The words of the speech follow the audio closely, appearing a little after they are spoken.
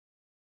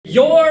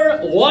Your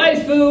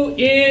waifu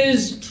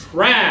is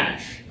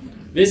trash.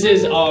 This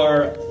is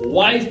our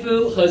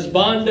waifu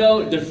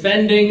husbando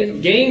defending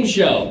game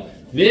show.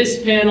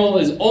 This panel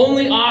is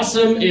only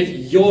awesome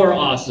if you're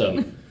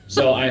awesome.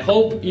 So I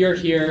hope you're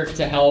here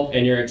to help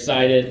and you're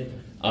excited.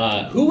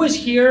 Who was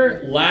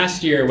here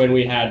last year when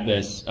we had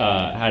this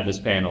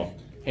panel?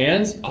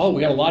 Hands? Oh,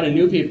 we got a lot of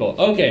new people.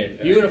 Okay,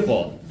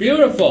 beautiful,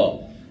 beautiful.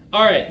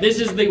 All right, this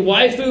is the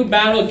waifu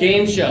battle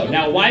game show.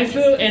 Now,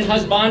 waifu and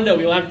husbando,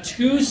 we will have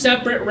two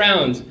separate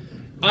rounds.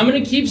 I'm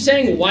gonna keep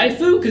saying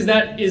waifu because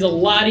that is a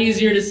lot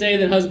easier to say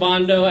than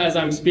husbando as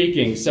I'm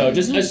speaking. So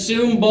just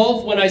assume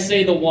both when I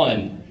say the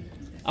one.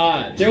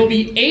 There will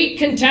be 8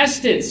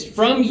 contestants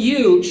from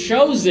you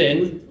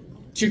chosen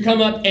to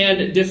come up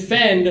and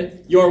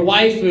defend your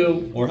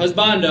waifu or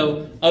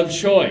husbando of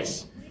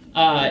choice.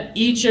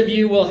 Each of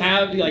you will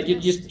have, like, you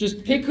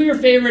just pick who your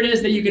favorite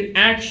is that you can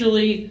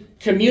actually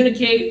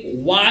communicate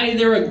why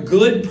they're a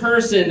good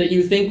person that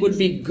you think would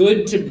be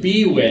good to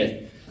be with.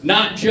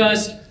 Not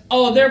just,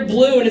 oh, they're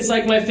blue and it's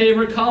like my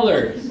favorite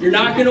color. You're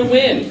not gonna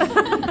win.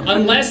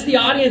 Unless the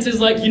audience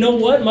is like, you know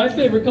what, my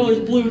favorite color is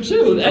blue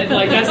too. And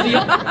like that's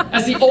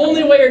the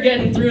only way you're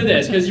getting through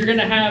this, because you're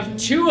gonna have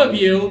 2 of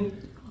you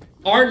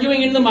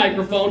arguing into the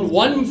microphone,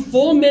 1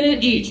 full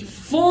minute each.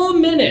 Full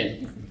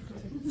minute.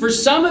 For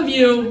some of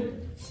you,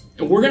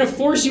 we're gonna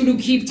force you to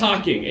keep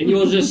talking and you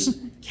will just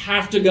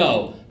have to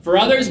go. For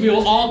others, we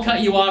will all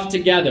cut you off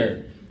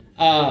together.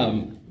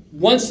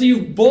 Once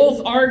you've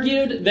both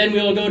argued, then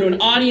we will go to an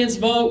audience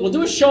vote. We'll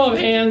do a show of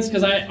hands,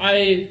 because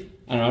I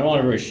don't want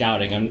everybody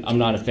shouting. I'm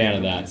not a fan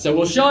of that. So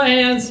we'll show of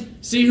hands,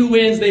 see who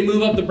wins. They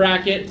move up the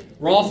bracket.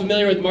 We're all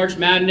familiar with March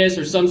Madness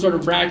or some sort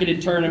of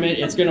bracketed tournament.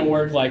 It's going to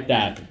work like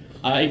that.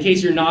 In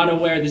case you're not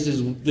aware, this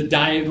is the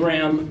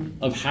diagram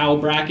of how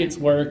brackets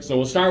work. So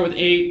we'll start with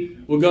 8.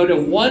 We'll go to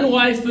 1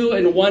 waifu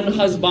and 1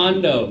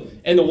 husbando.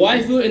 And the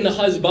waifu and the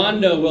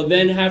husbando will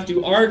then have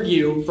to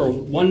argue for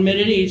 1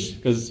 minute each,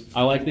 because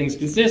I like things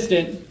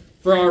consistent,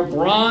 for our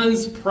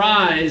bronze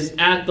prize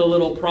at the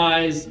little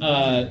prize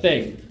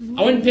thing.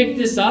 I wouldn't pick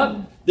this up.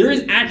 There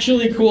is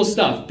actually cool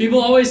stuff. People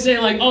always say,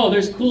 like, oh,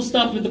 there's cool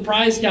stuff with the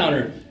prize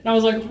counter. And I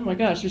was like, oh my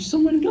gosh, there's so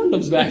many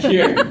Gundams back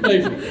here.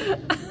 Like,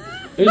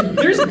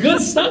 there's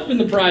good stuff in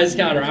the prize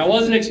counter. I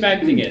wasn't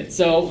expecting it.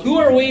 So who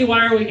are we?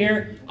 Why are we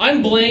here?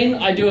 I'm Blaine.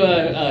 I do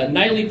a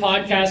nightly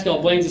podcast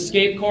called Blaine's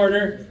Escape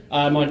Corner.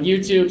 I'm on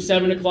YouTube,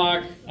 7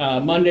 o'clock,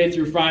 Monday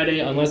through Friday,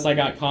 unless I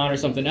got con or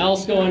something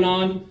else going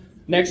on.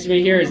 Next to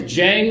me here is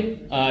Jay.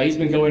 He's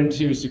been going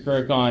to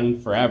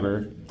sakuracon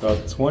forever.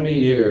 About 20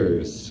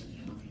 years.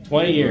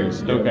 20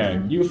 years,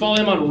 okay. You can follow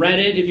him on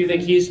Reddit if you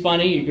think he's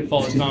funny. You can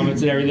follow his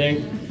comments and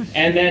everything.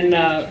 And then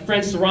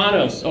friend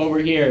Serranos over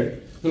here,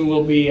 who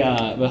will be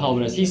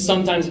helping us. He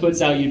sometimes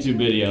puts out YouTube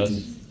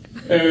videos.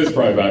 It was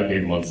probably about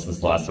 8 months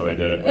since last time I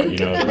did it, but you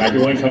know, there might be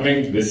one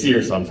coming this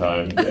year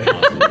sometime.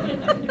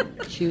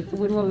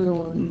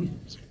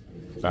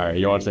 Alright,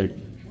 you want to say?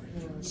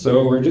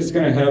 So we're just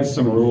going to have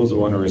some rules we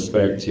want to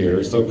respect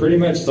here. So pretty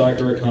much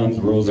sakuracon's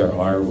rules are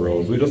our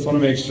rules. We just want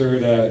to make sure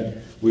that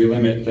we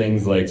limit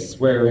things like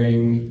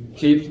swearing,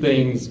 keep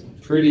things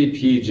pretty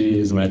PG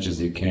as much as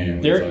you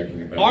can.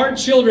 There are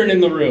children in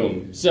the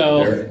room,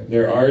 so...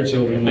 There are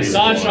children. I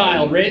saw a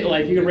child,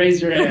 like, you can raise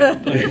your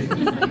hand.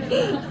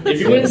 If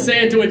you wouldn't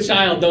say it to a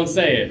child, don't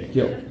say it.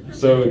 Yep.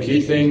 So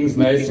keep things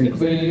nice and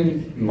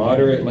clean,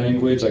 moderate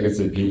language, like I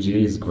said,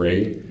 PG is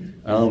great.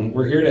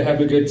 We're here to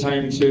have a good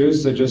time too,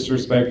 so just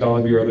respect all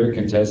of your other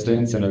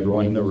contestants and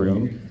everyone in the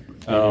room.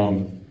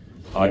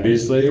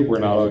 Obviously, we're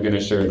not all going to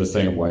share the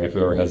same waifu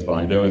or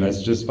husbando, and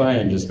that's just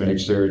fine. Just make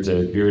sure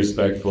to be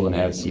respectful and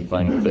have some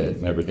fun with it,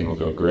 and everything will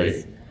go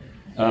great.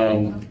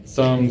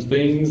 Some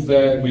things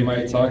that we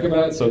might talk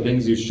about, so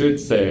things you should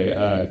say.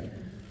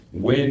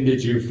 When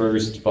did you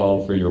first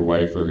fall for your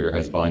waifu or your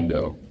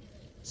husbando?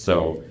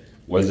 So,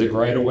 was it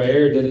right away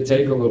or did it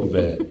take a little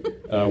bit?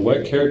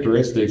 What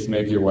characteristics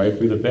make your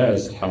waifu the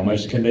best? How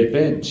much can they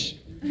bench?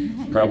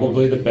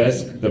 Probably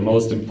the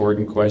most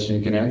important question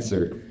you can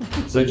answer.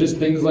 So just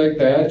things like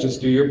that, just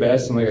do your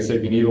best. And like I said,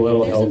 if you need a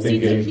little help in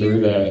getting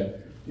through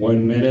that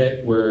 1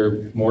 minute,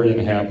 we're more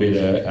than happy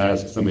to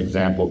ask some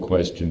example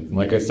questions. And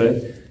like I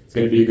said, it's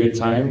going to be a good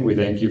time. We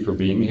thank you for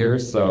being here.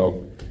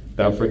 So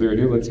without further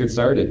ado, let's get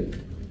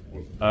started.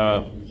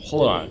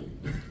 Hold on.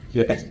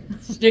 Yeah.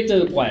 Stick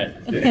to the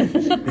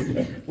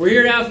plan. We're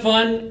here to have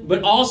fun,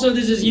 but also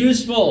this is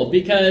useful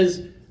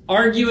because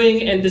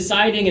arguing and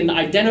deciding and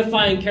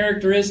identifying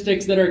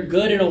characteristics that are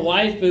good in a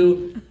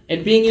waifu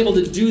and being able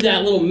to do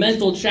that little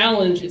mental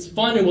challenge, it's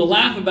fun and we'll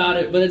laugh about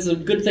it, but it's a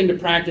good thing to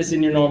practice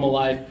in your normal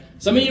life.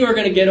 Some of you are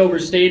going to get over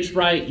stage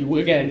fright, you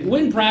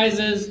win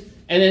prizes,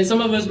 and then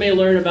some of us may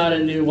learn about a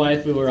new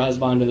waifu or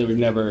husbando that we've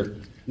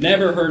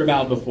never heard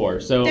about before.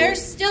 So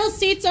there's still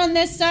seats on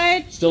this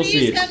side. Still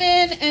Please seats. Come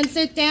in and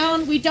sit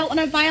down. We don't want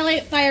to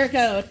violate fire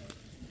code.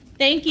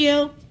 Thank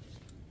you.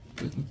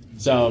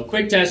 So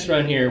quick test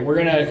run here.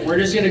 We're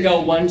just gonna go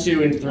 1,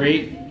 2, and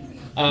 3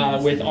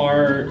 with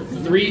our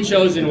 3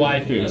 chosen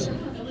waifus.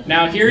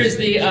 Now here's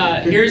the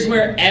here's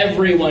where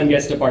everyone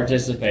gets to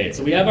participate.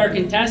 So we have our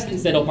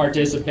contestants that'll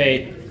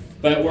participate,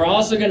 but we're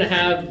also going to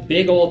have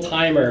big old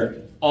timer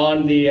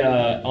on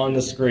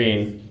the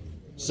screen.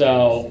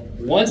 So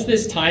once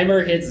this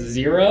timer hits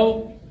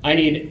 0, I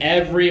need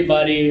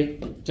everybody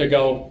to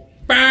go.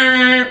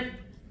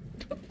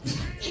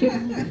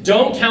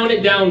 Don't count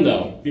it down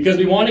though, because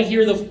we want to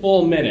hear the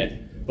full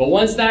minute. But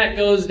once that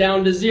goes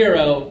down to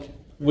 0,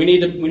 we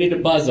need to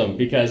buzz them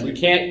because we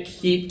can't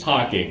keep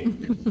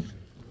talking.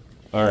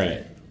 All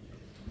right.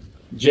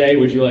 Jay,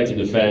 would you like to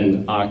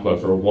defend Aqua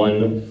for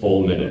 1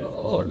 full minute?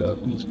 Oh no.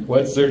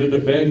 What's there to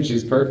defend?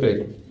 She's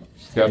perfect.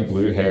 She's got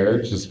blue hair,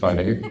 which is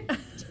funny. I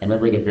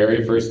remember the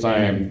very first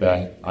time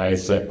that I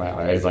set my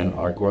eyes on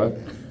Aqua.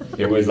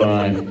 It was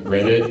on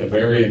Reddit, a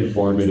very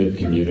informative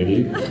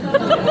community.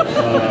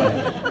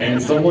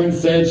 And someone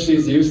said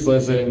she's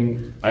useless,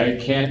 and I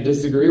can't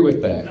disagree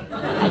with that.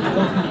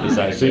 Is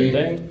that a good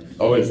thing?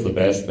 Oh, it's the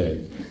best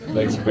thing.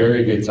 Makes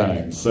very good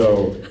time.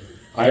 So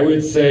I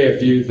would say a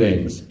few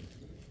things.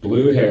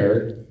 Blue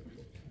hair,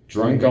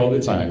 drunk all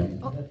the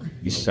time.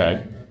 You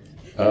said.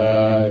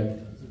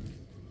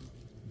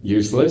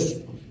 Useless.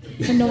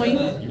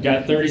 Annoying. You've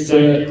got 30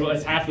 seconds.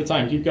 That's half the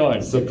time. Keep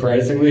going.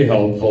 Surprisingly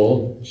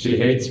helpful. She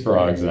hates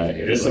frogs, and I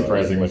hate It is frogs.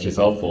 surprising when she's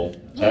helpful.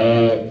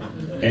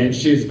 And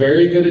she's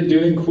very good at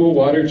doing cool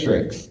water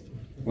tricks.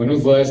 When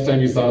was the last time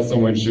you saw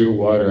someone shoot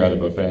water out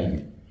of a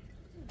fan?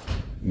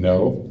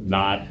 No?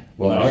 Not.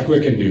 Well,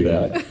 Aqua can do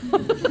that.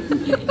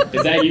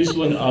 Is that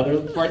useful in other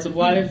parts of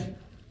life?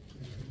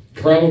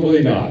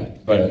 Probably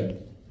not,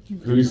 but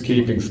who's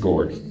keeping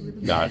score?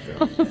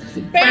 Gotcha.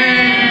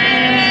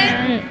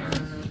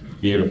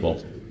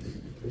 Beautiful.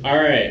 All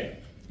right,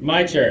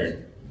 my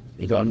turn.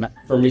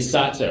 For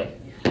Misato.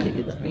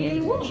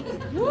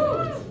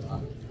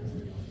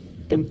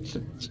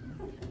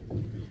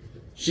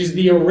 She's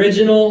the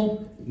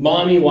original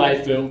mommy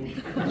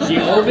waifu. She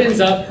opens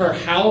up her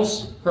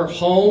house, her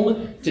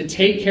home, to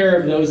take care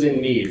of those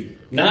in need.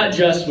 Not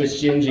just with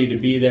Shinji to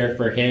be there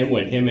for him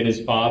when him and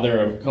his father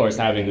are, of course,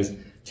 having this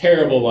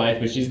terrible life,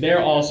 but she's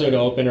there also to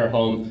open her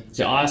home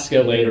to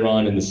Asuka later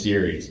on in the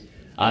series.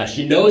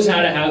 She knows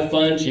how to have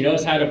fun. She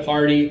knows how to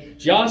party.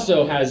 She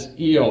also has,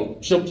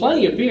 she'll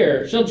plenty of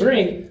beer. She'll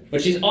drink,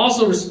 but she's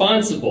also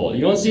responsible.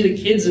 You don't see the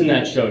kids in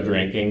that show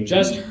drinking,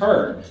 just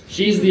her.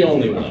 She's the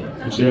only one.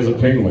 And she has a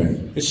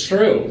penguin. It's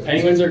true.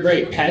 Penguins are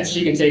great pets.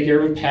 She can take care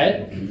of a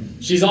pet.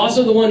 She's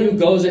also the one who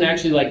goes and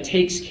actually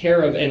takes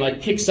care of and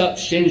picks up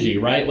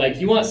Shinji, right?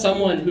 You want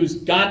someone who's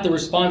got the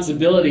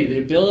responsibility, the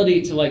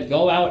ability to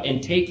go out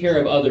and take care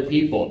of other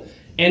people.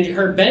 And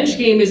her bench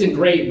game isn't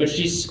great, but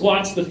she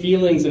squats the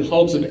feelings and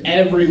hopes of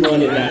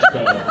everyone in that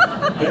show.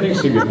 I think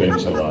she could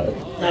bench a lot.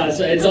 No,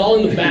 it's all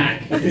in the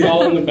back. It's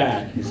all in the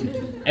back.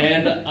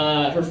 And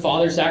her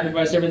father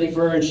sacrificed everything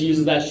for her, and she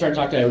uses that to try to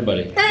talk to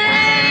everybody.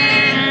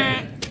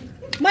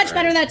 Much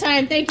better that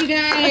time. Thank you,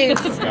 guys.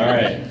 All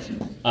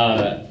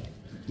right.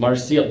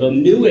 Marcel, the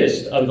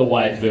newest of the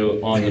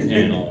waifu on the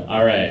panel.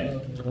 All right.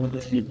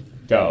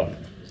 Go.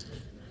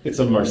 It's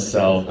a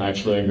Marcel,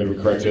 actually. I'm going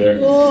to correct you there.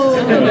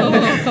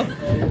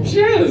 She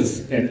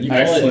has an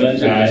excellent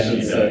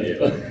fashion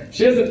sense.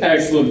 She has an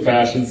excellent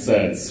fashion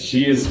sense.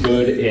 She is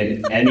good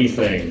in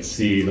anything.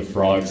 See the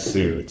frog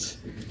suit.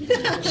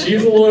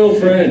 She's a loyal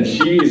friend.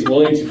 She is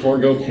willing to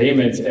forego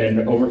payment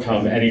and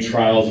overcome any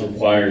trials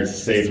required to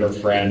save her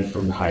friend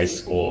from high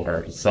school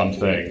or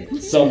something.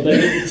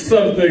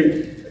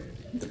 Something.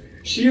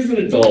 She is an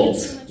adult,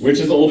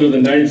 which is older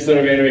than 90%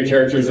 of anime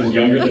characters and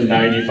younger than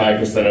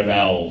 95% of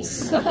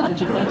elves.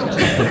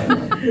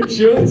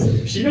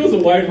 She knows a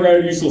wide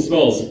variety of useful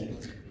spells.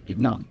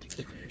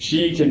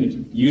 She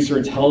can use her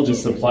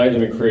intelligence to apply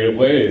them in creative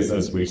ways,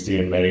 as we've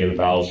seen in many of the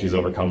battles she's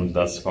overcome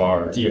thus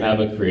far. Do you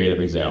have a creative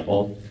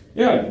example?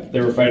 Yeah,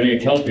 they were fighting a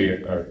Kelpie,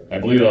 or I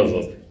believe that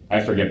was I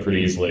forget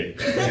pretty easily.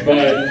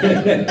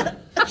 But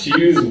she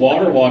used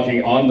water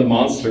walking on the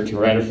monster to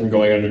prevent it from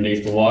going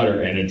underneath the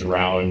water, and it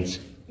drowned.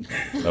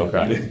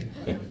 Okay.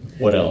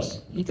 What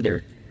else? She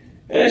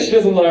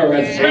doesn't allow her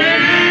head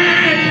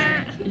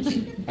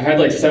to I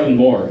had 7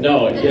 more.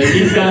 No,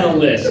 he's got a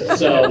list.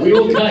 So we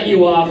will cut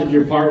you off if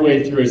you're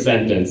partway through a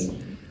sentence.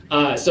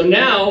 So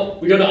now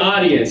we go to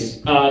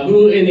audience.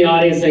 Who in the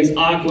audience thinks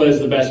Aqua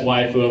is the best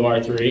waifu of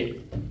our 3?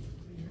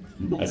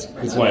 That's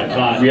what I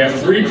thought. We have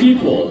 3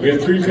 people. We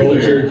have 3 people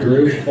Culture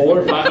group. 4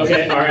 or 5.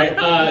 Okay, all right.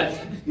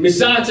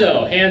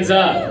 Misato, hands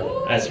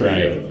up. That's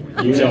right.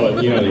 You know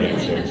the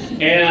answer.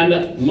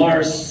 And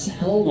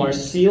Marcel?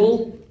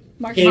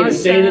 Can't even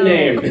say the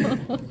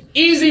name.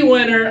 Easy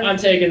winner. I'm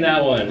taking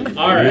that one.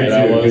 All right.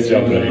 That was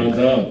jumping on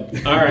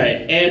top. All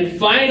right. And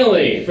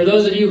finally, for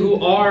those of you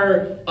who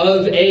are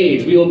of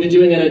age, we will be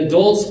doing an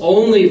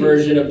adults-only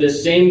version of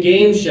this same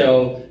game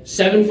show,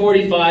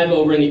 7:45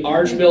 over in the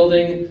Arch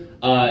Building.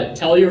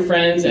 Tell your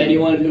friends,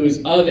 anyone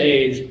who's of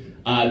age.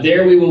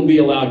 There we will be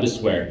allowed to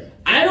swear.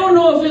 I don't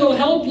know if it'll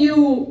help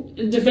you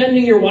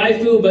defending your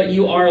waifu, but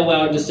you are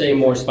allowed to say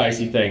more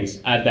spicy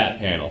things at that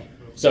panel.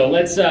 So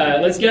let's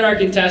get our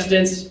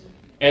contestants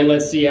and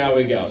let's see how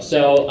we go.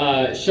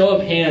 So, show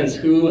of hands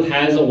who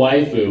has a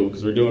waifu,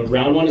 because we're doing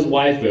round 1 is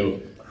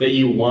waifu, that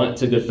you want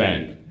to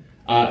defend.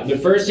 The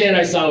first hand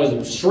I saw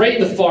was straight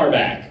in the far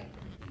back.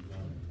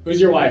 Who's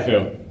your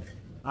waifu?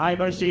 I'm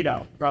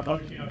Oshino.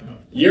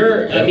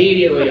 You're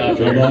immediately up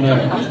here.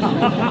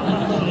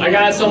 I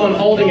got someone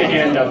holding a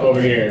hand up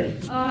over here.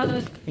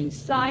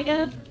 Inside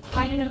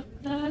I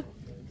don't know.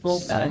 You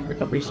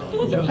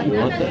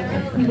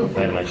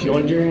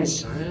want your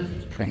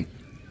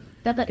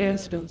That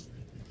is those.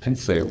 And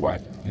say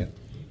what? Yeah.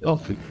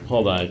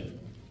 Hold on.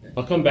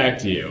 I'll come back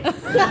to you.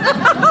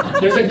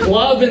 There's a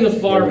glove in the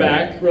far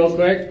back, real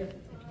quick.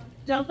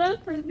 Delta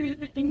for the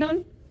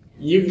kingdom.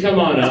 You come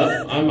on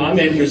up. I'm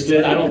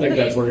interested. I don't think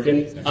that's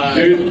working.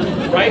 Dude,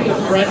 right in the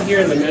front here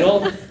in the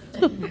middle.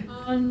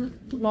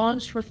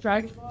 Launch for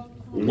Dragon.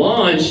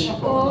 Launch?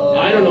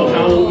 I don't know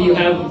how you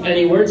have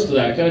any words for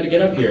that. Gotta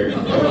get up here.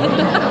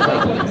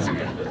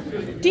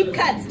 Deep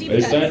cuts, deep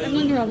Is cuts. that- I'm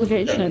under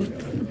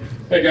obligation.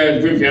 Hey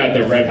guys, Goof, you had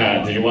the red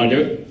hat. Did you want to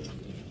do it?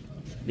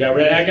 You got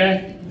red hat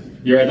guy?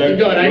 You right there? Keep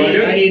going. You wanna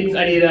do it?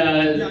 I need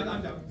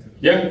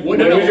Yeah?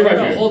 No, Who's your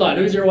waifu? hold on.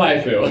 Who's your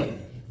waifu?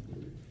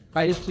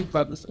 I just speak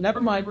about this.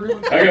 Never mind. We're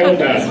going Okay, we'll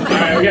pass. All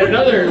right, we got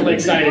another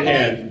excited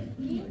hand.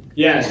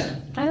 Yes.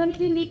 I want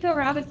to Nico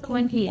Rabbit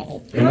 20. Come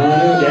on, get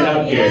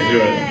up here.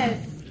 Do it.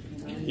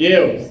 Yes.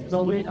 You.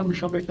 No, wait, I'm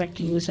sure back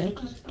to you saying.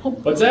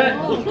 What's that?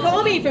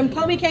 Comey from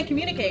Comey Can't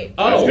Communicate.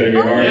 Oh, That's gonna be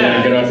hard.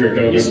 yeah. Get off your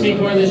You Kobe. speak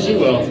more than she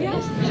will.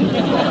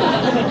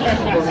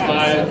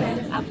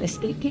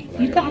 5.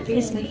 You got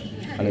this.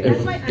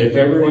 If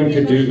everyone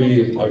could do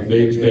me a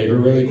big favor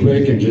really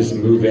quick and just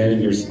move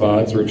in your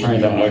spots, we're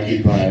trying to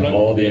occupy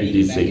all the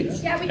empty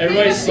seats. Yeah, we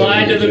Everybody can't-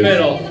 slide to the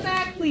middle. In the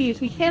back.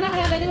 Please, we cannot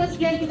have anyone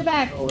standing in the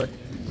back.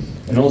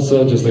 And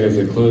also, just like I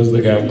said, close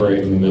the gap right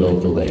in the middle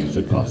of the lanes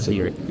if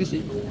possible.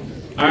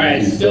 All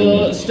right,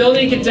 still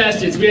need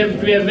contestants. We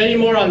have many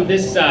more on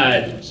this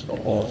side.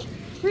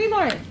 3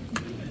 more.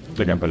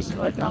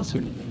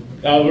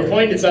 Oh, we're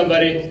pointing at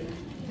somebody.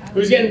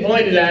 Who's getting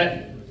pointed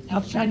at?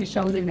 I'm trying to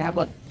show them now,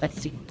 but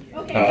let's see.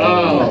 Okay.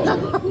 Oh.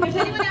 If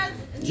anyone else,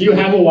 Do you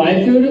have a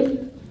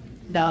waifu?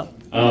 No.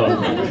 Oh.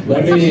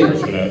 Let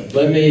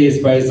me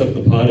spice up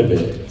the pot a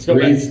bit. go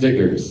Free back.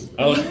 stickers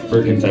Oh.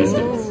 for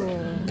contestants.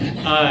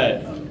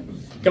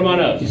 Come on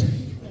up.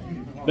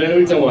 The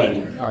Uta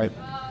one. All right.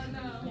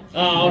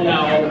 Oh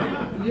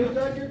no. You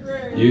got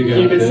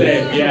Keep it this.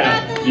 safe.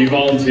 Yeah. You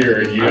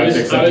volunteered. You I have to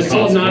was accept the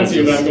told not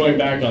to, but I'm consequences. going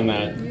back on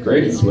that.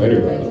 Great sweater,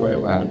 by the way.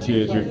 Wow.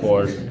 2, 3,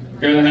 4.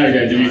 Go ahead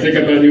again. Did you think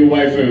of a new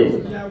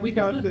waifu? Yeah, we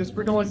got this.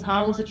 We're going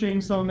Howl's a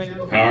Chainsaw Man.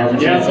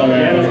 Powerful Yeah. chainsaw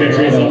man. Let's get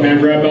chainsaw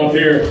man rep up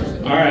here.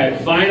 All right,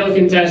 final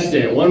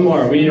contestant. One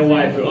more. We need a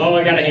waifu. Oh,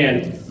 I got a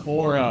hand.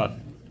 Cora.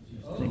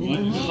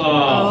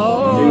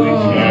 Oh.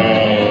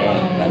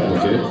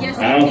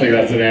 I don't think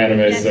that's an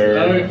anime, sir.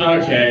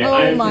 Okay.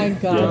 Oh my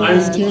God.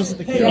 It's you against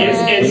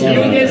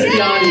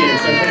the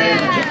audience,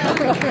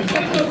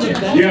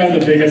 okay? You have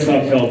the biggest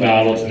uphill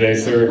battle today,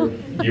 sir.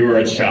 You are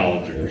a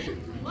challenger.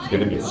 It's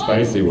gonna be a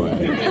spicy one.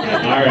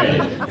 All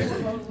right.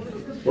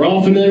 We're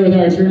all familiar with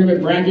how our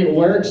tournament bracket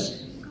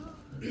works.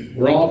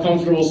 We're all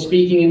comfortable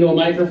speaking into a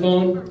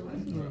microphone.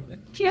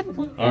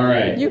 All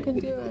right. You can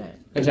do it.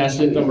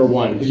 Contestant number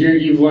 1, because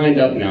you've lined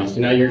up now,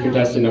 so now you're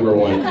contestant number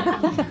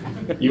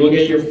 1. You will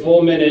get your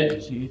full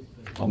minute.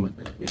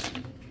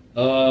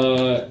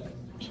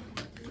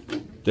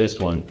 This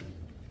one.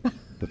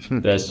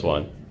 This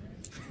one.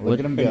 Look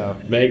at him go.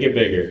 Make it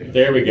bigger.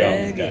 There we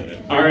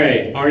go. All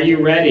right. Are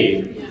you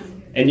ready?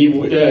 And you,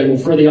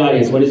 for the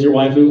audience, what is your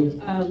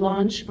waifu?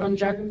 Launch from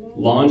Dragon Ball.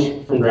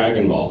 Launch from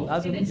Dragon Ball.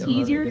 It's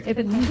easier. If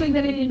it's something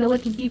that I didn't know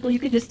what to people, you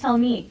could just tell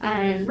me.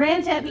 And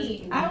rant at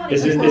me. I want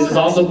This is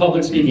also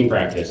public speaking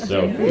practice,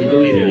 so we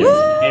believe in you.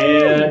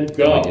 And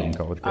go.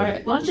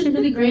 Alright, Launch is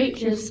really great.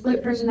 She has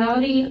split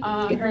personality.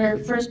 Her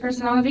first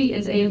personality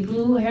is a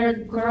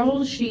blue-haired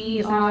girl.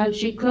 She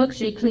cooks,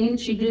 she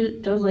cleans, she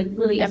does like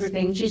really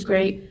everything. She's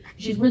great.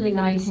 She's really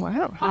nice.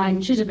 Wow.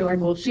 She's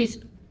adorable. She's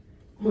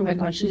oh my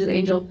god, she's an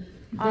angel.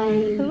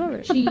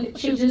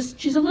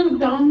 She's a little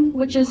dumb,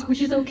 which is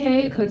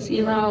okay, because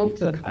you know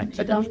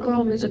a dumb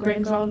girl is a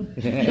great girl.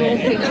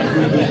 And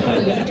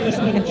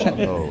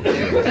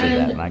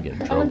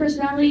her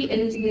personality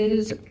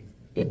is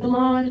a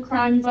blonde,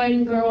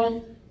 crime-fighting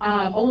girl.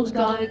 Holds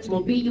guns,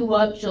 will beat you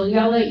up. She'll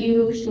yell at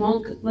you. She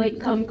won't like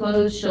come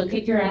close. She'll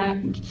kick your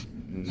ass.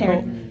 You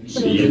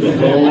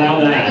don't allow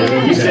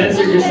that. You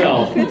censored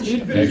yourself.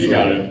 You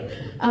got it.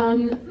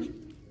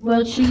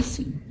 Well,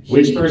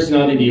 Which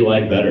personality do you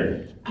like better?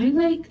 I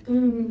like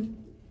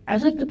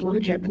the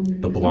blonde chick.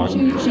 The blonde.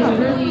 She's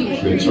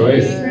really Good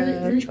choice.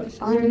 really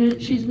fun.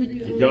 She's really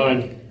Keep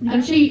going.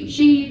 and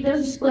she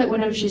does a split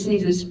whenever she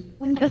sneezes.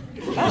 Split.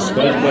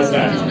 What's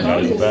that?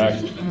 That is back.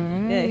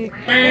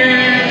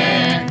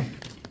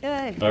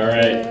 All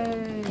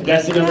right.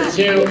 Contestant number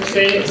 2.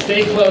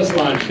 Stay close,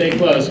 Launch. Stay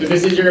close,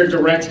 because this is your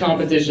direct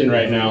competition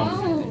right now.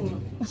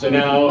 So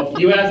now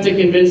you have to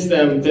convince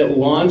them that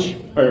launch,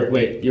 or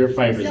wait, you're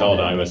fighting for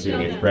Zelda, I'm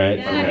assuming, right?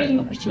 Okay.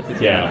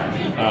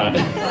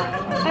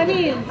 Yeah. I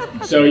mean,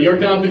 So your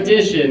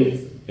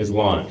competition is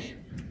launch.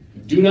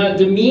 Do not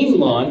demean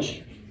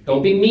launch.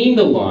 Don't be mean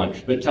to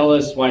launch, but tell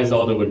us why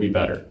Zelda would be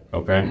better,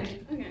 okay?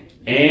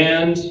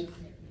 And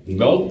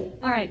go.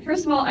 All right.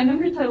 First of all, I know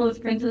her title is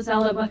Princess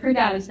Zelda, but her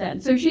dad is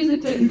dead, so she's a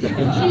good.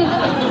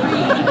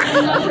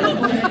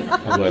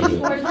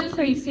 Gorgeous.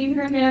 So you've seen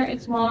her hair;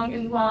 it's long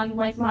and blonde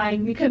like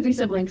mine. We could be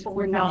siblings, but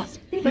we're not.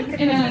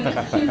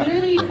 And she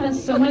literally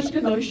has so much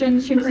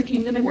devotion to her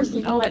kingdom and her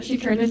people that she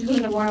turned into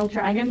an immortal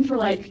dragon for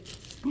like,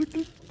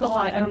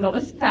 God, I don't know,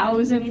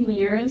 1,000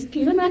 years.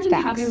 Can you imagine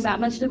having that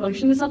much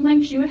devotion to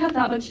something? She would have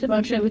that much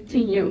devotion to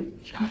you.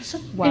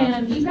 Wow.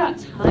 And you've got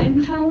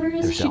time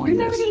powers. You're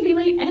never going to be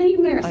late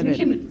anywhere. So you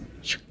can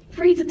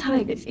freeze the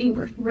time. It's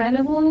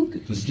incredible.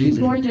 She's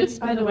gorgeous,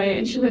 by the way,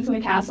 and she lives in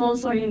a castle,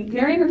 so you can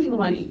marry her for the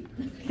money.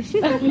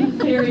 At the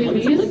very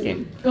least,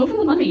 go for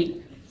the money.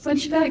 So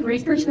she's got a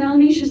great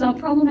personality. She's not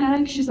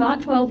problematic. She's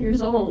not 12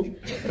 years old.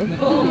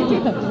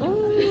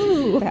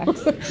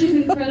 She's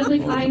incredibly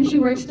kind. She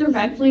works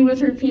directly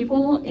with her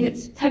people.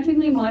 It's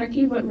technically a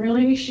monarchy, but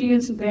really she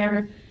is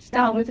there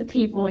down with the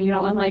people, you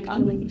know, unlike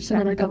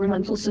other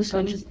governmental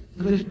systems.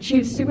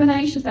 She's super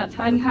nice. She's got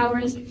time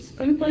powers.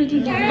 All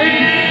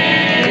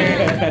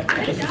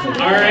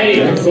right.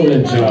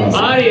 Excellent job.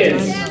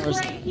 Audience,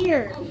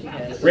 here.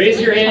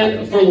 raise your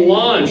hand for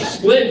launch.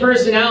 Split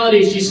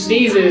personality. She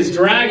sneezes.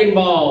 Dragon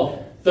Ball.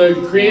 The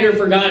creator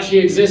forgot she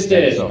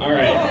existed. All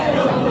right.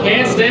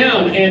 Hands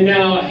down. And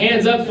now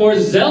hands up for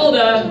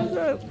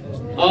Zelda.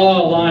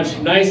 Oh, launch.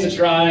 Nice to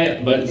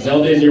try, but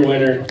Zelda is your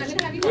winner.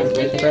 You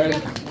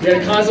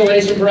got a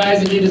consolation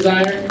prize if you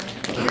desire.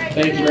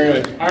 Thank you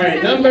very much. All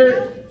right,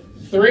 number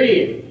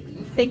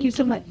 3. Thank you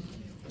so much.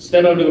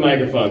 Step up to the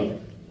microphone.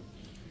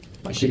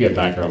 I should get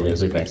background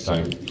music next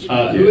time.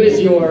 Who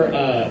is your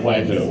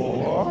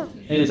waifu?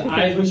 It is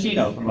I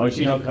Hoshino from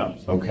Hoshino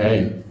Cups.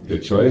 Okay.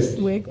 Good choice.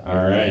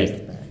 All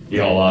right. You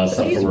got a lot of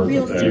stuff to work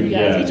with there.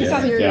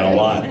 serious. Yeah, a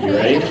lot. You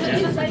ready?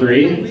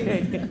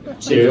 3,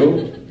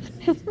 2,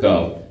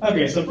 go.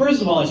 Okay, so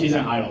first of all, she's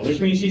an idol, which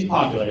means she's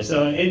popular.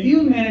 So if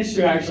you manage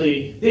to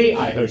actually date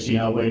Ai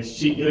Hoshino,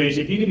 which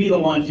if you could be the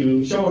one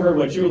to show her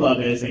what true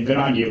love is, and good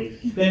on you,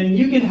 then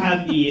you can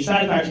have the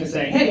satisfaction of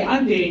saying, hey,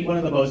 I'm dating one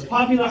of the most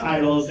popular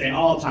idols in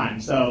all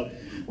time. So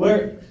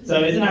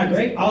isn't that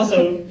great?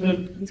 Also for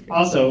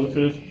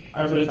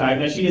the fact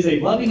that she is a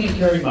loving and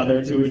caring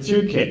mother to her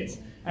 2 kids.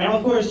 And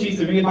of course, she's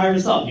doing it by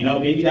herself, you know,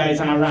 baby daddy's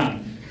not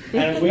around.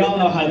 And we all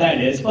know how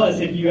that is. Plus,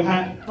 you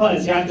have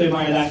to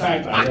admire that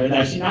fact about her,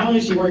 that not only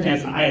is she working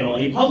as an idol,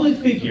 a public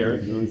figure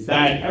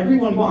that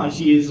everyone wants,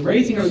 she is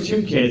raising her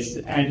 2 kids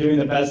and doing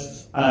the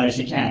best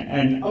she can.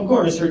 And of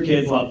course, her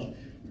kids love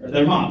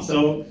their mom.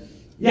 So,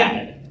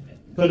 yeah.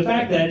 But the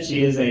fact that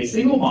she is a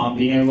single mom,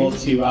 being able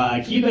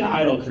to keep an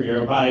idol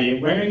career by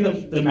wearing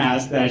the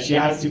mask that she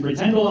has to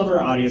pretend to love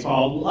her audience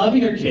while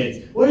loving her kids.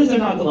 What is there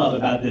not to love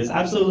about this?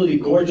 Absolutely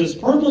gorgeous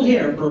purple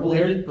hair,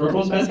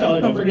 purple's best color,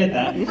 don't forget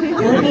that.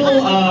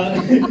 Purple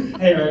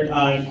haired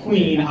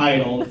queen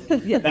idol.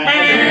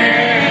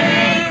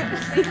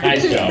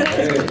 Nice job.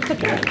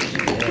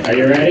 Are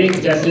you ready?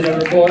 Contestant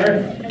number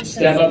 4,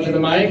 step up to the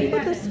mic.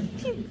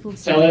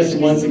 Tell us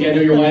once again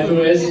who your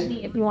waifu is.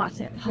 If you want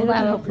it.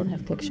 Hello.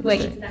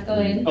 Wait, go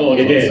in. Oh,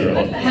 it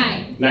did.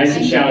 Hi. Nice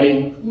and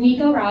shouty.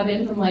 Nico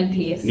Robin from One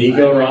Piece.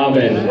 Nico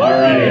Robin. All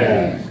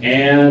right.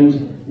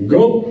 And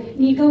go.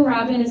 Nico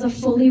Robin is a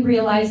fully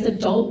realized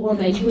adult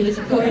woman who is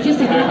gorgeous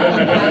and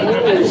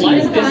beautiful. She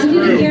has gone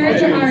through the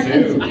character arc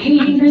of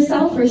hating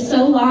herself for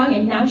so long,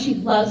 and now she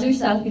loves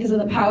herself because of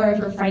the power of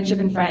her friendship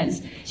and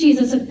friends. She is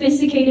a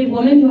sophisticated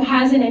woman who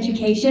has an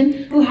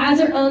education, who has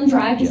her own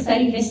drive to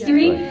study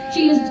history.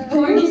 She is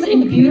gorgeous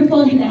and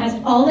beautiful and has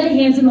all the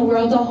hands in the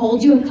world to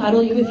hold you and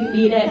cuddle you if you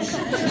need it.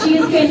 She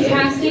is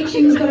fantastic.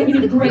 She was going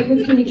to be great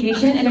with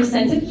communication, and her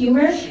sense of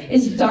humor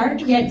is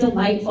dark yet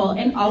delightful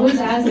and always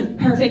has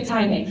perfect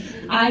timing.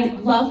 I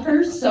love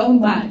her so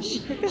much.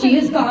 She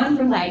has gone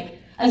from like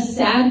a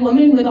sad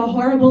woman with a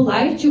horrible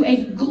life to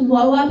a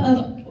glow up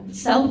of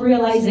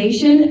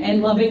self-realization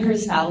and loving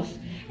herself.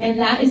 And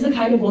that is the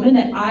kind of woman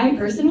that I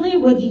personally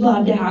would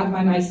love to have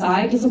by my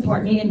side to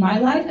support me in my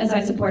life as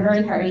I support her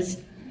in hers.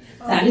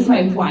 That is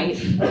my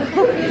wife.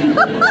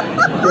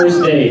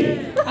 First date.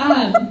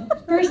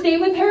 First date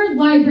with her,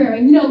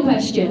 library, no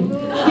question.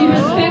 We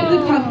respect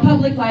the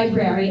public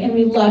library and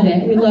we love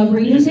it. We love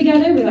reading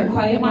together with our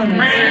quiet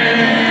moments.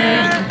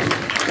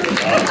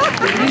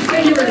 You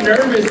said you were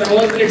nervous. I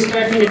wasn't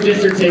expecting a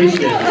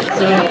dissertation. So,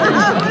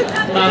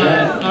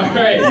 all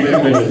right. You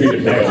have been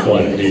defeated by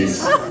One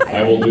Piece.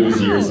 I will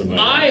lose years of my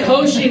life. Ai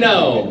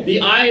Hoshino,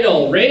 the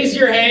idol. Raise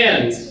your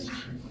hands.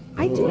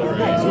 I do.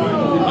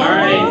 All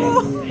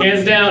right.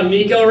 Hands down.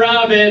 Nico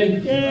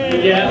Robin.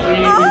 Yeah, we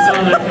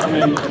saw that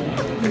coming.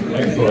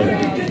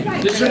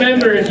 Excellent. Just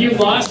remember, if you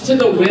lost to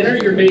the winner,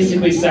 you're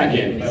basically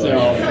second. So,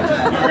 all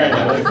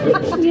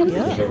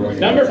right.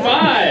 Number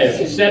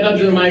 5, step up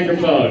to the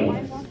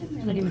microphone.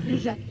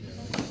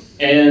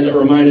 And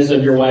remind us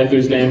of your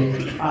waifu's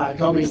name.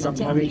 Kobe,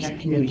 sometimes we can't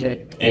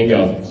communicate. And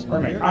go.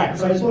 Perfect. All right,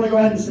 so I just want to go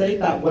ahead and state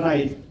that when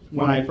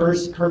I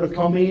first heard of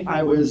Komi,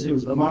 it was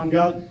the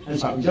manga, and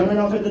so I was young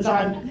enough at the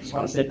time. Just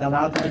want to state that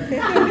out there.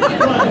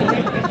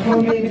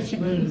 Komi,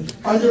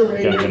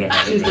 underrated.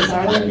 She's the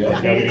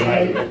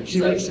silent. She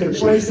makes good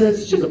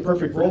choices. She's a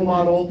perfect role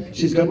model.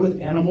 She's good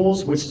with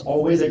animals, which is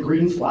always a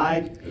green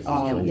flag.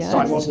 Sorry,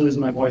 I'm also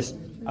losing my voice.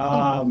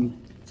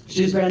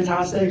 She's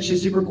fantastic.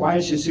 She's super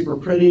quiet. She's super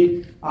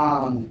pretty.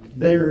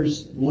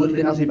 There's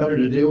literally nothing better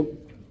to do.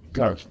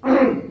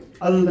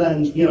 Other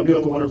than, be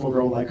with a wonderful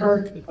girl like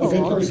her. A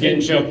good person.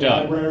 Getting choked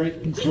up.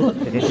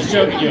 She's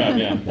choking you up,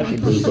 yeah.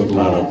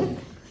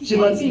 She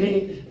lets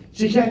me,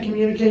 she can't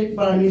communicate,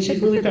 but I mean,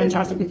 she's really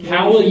fantastic.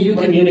 How will you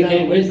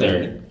communicate with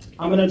her?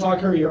 I'm going to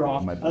talk her ear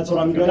off. That's what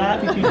I'm good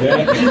at.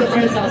 She's a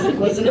fantastic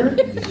listener.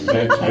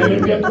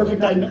 And we have a perfect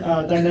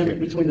dynamic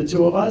between the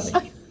two of us.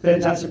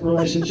 Fantastic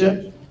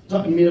relationship.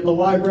 Meet at the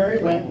library.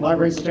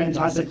 Library's a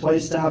fantastic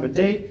place to have a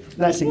date.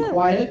 Nice and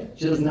quiet.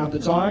 She doesn't have to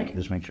talk.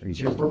 Just make sure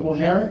she has purple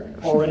hair.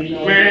 Already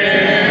know.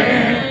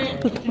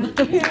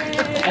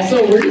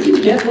 Also, where did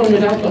you get one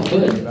without the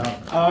hood?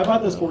 I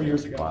bought this 4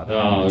 years ago.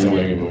 Oh, no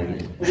way.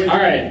 All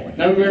right,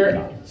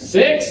 number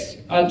 6,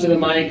 up to the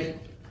mic.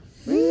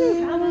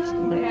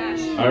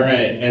 All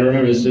right, and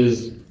remember, this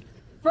is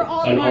For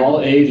all an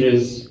all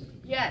ages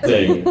Yes.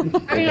 thing.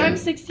 I mean, I'm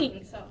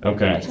 16, so.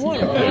 Okay.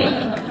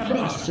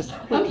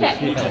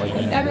 Okay.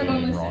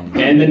 Everyone listen.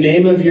 And the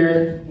name of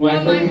your My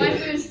waifu?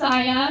 wife is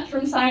Saya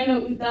from Saya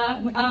no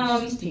Uta.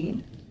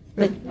 16.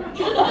 Okay.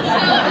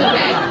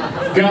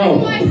 Go.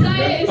 Why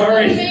Saya is so All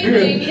right.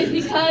 amazing is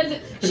because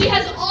she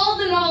has all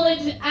the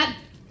knowledge at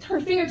her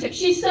fingertips.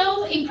 She's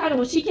so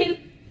incredible. She can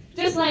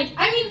just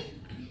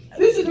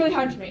this is really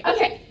hard for me.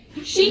 Okay.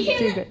 She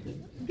can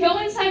go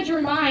inside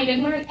your mind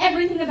and learn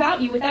everything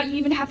about you without you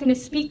even having to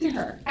speak to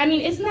her. I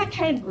mean, isn't that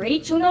kind of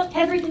great? She'll know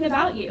everything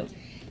about you.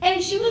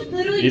 And she would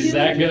literally Is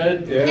that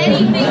good?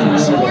 anything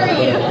for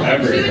you.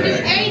 Everything. She would do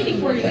anything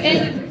for you.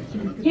 And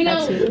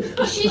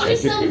she's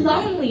just so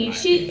lonely.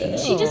 She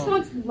just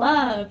wants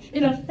love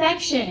and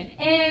affection.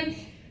 And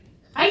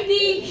I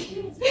think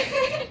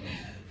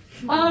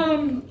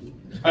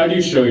How do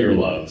you show your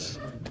love?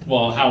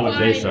 Well, how would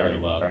they show your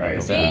love?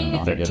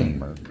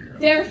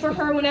 There for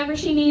her whenever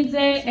she needs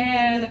it,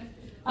 and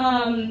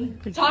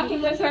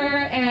talking with her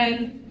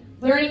and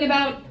learning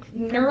about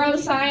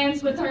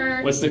neuroscience with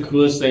her. What's the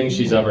coolest thing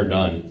she's ever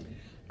done?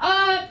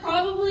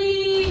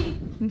 Probably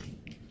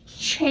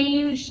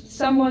changed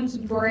someone's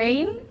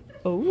brain.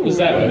 What does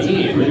that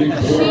mean? She With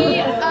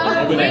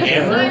a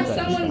hammer? inside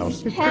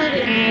someone's head.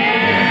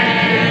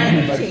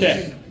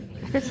 Okay.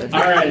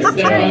 All right,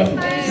 step up.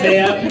 Stay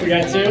up. We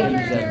got 2.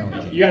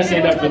 You gotta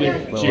stand up for the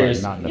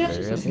cheers.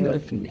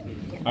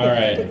 All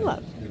right.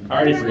 I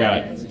already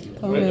forgot.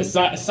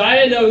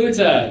 Saya no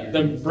Uta,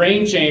 the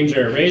brain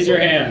changer. Raise your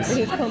hands.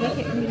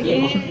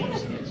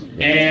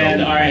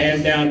 And all right,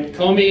 hands down.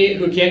 Komi,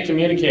 who can't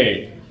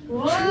communicate.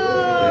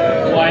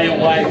 Quiet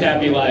wife,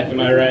 happy life. Am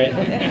I right?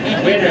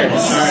 Winner. All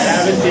right,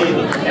 have a seat.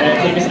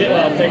 Take a stick.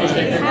 Take a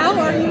stick. How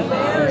are you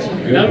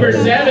wearing? Number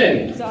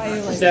 7.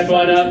 Step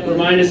on up.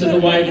 Remind us of the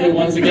waifu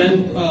once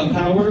again.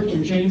 Power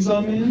from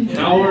Chainsaw Man.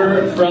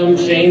 Power from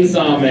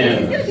Chainsaw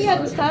Man. It's gonna be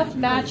a tough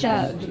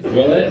matchup.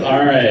 Will it?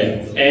 All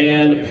right.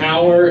 And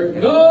Power,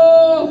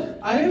 go!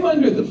 I am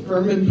under the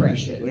firm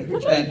impression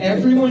that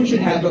everyone should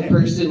have a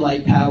person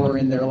like Power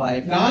in their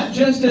life, not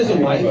just as a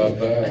wife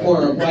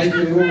or a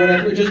waifu or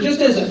whatever,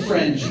 just as a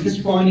friend. She's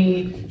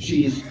funny.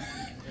 She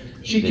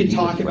can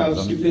talk about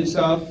stupid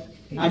stuff.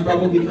 I'm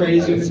probably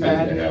crazy and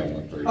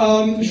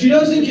bad. She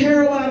doesn't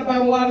care about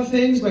a lot of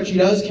things, but she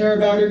does care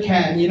about her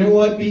cat. And you know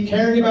what? Be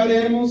caring about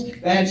animals,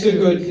 that's a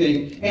good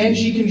thing. And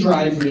she can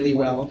drive really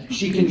well.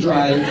 She can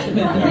drive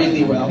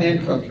really well and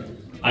cook.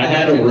 I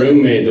had a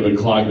roommate that would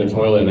clog the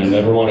toilet, and I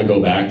never want to go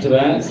back to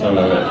that. So,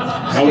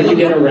 how would you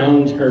get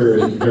around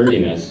her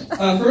dirtiness?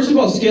 First of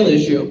all, skill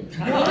issue.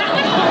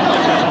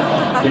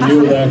 Can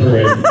you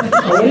elaborate?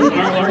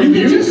 Are You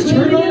can just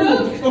turn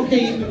on.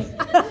 Okay.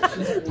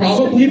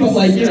 Probably,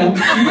 but you can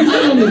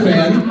turn on the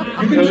fan.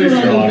 You can turn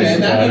on the fan.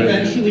 That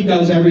eventually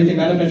does everything.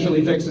 That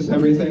eventually fixes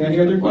everything. Any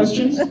other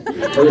questions?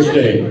 First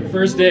date.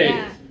 First date.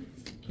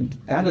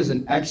 That is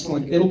an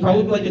excellent. It'll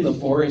probably be in the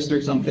forest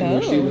or something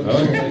where she looks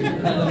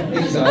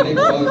exotic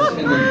bugs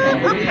in the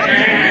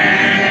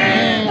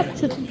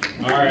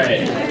All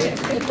right.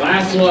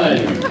 Last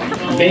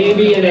one.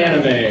 Maybe an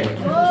anime,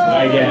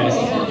 I guess.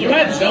 You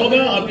had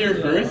Zelda up here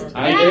first?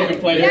 I did.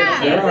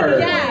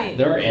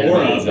 There are anime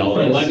Korra, Zeldas.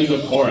 The Legend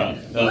of Korra,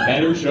 the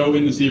better show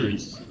in the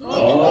series.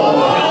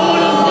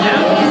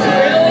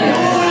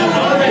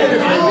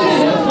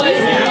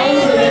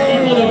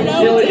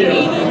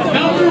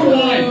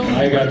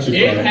 I got you.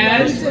 It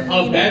has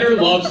a better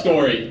love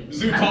story.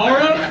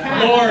 Zutara,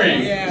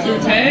 boring.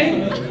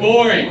 Zutang,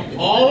 boring.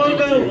 All of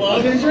the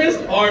love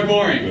interests are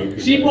boring.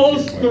 She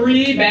pulls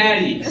 3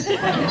 baddies.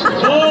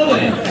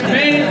 Roland,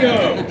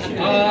 Mango,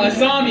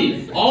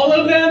 Asami. All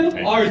of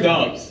them are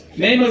dubs.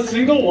 Name a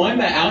single one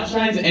that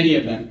outshines any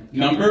of them.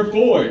 Number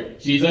 4,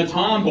 she's a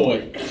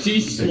tomboy.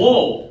 She's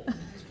swole.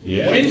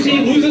 Yeah. When she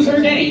loses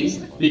her games,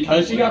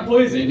 because she got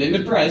poisoned and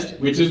depressed,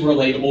 which is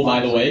relatable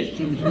by the way,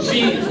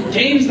 she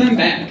gains them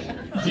back.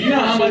 Do you know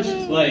how much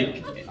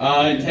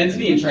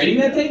intensity and training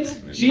that takes?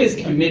 She is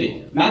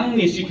committed. Not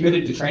only is she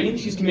committed to training,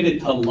 she's committed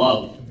to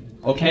love.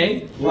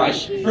 Okay? Right.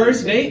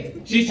 First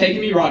date, she's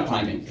taking me rock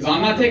climbing. Because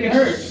I'm not taking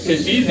her,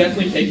 because she's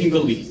definitely taking the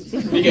lead.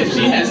 Because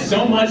she has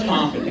so much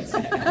confidence.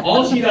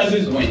 All she does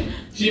is win.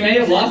 She may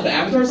have lost the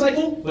avatar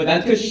cycle, but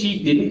that's because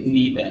she didn't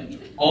need them.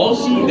 All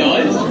she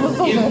does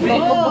is win,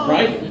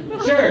 right?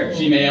 Sure,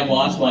 she may have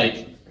lost,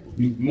 like,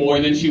 more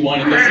than she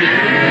wanted to see.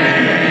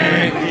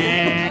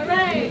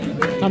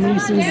 How many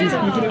Susans?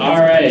 All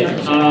right,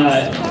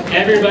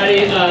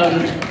 everybody,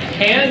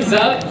 hands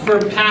up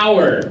for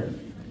power.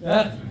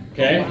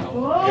 Okay?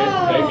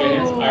 Good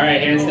hands. All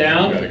right, hands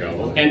down.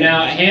 And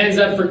now hands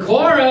up for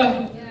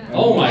Cora.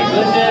 Oh my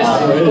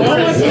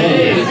goodness.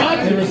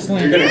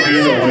 You're gonna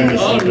feel the wind.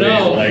 Oh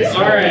no.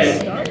 All right.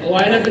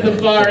 Line up at the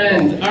far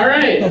end. All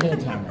right.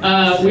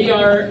 We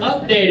are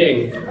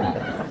updating.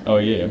 Oh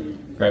yeah.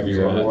 Grab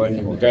your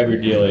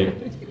dealie.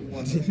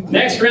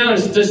 Next round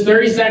is just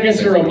 30 seconds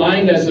to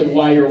remind us of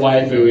why your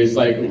waifu is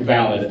like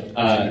valid.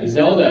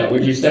 Zelda,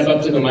 would you step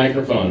up to the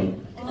microphone?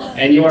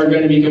 And you are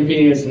going to be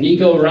competing against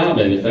Nico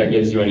Robin, if that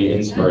gives you any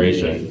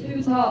inspiration.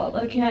 Too tall,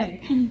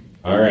 okay.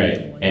 All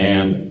right,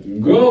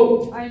 and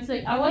go! Alright, so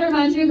I want to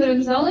remind you that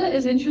if Zelda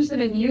is interested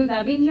in you,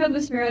 that means you have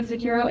the spirit of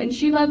Sekiro, and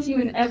she loves you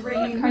in every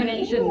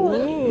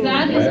incarnation.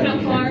 That is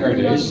how far her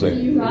love for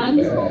you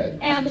runs.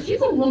 And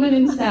she's a woman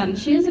in STEM.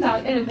 She is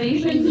about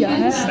innovation.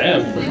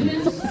 STEM?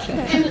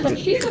 And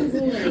she's a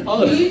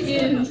ruler. She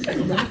is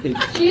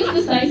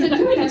decisive.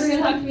 You're never going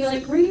to have to be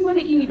like, where do you want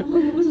to eat? I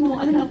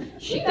don't know.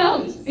 She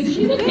knows. And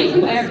she's going to take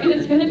you there, and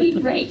it's going to be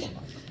great.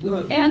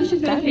 And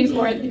she's going to pay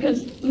for it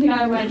because the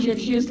guy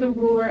mentioned she is the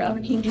ruler of a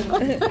kingdom. All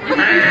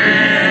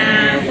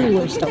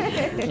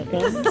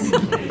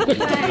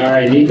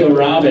right, Nico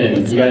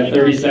Robin, you got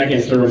 30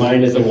 seconds to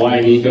remind us of why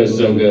Nico's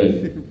so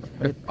good.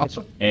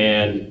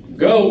 And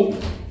go!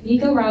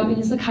 Nico Robin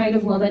is the kind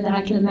of woman that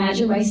I can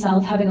imagine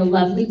myself having a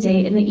lovely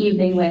date in the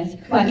evening with,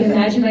 who I can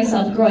imagine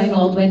myself growing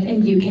old with,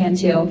 and you can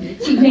too.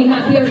 She may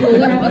not be a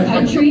ruler of a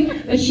country,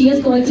 but she is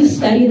going to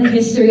study the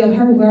history of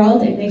her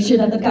world and make sure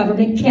that the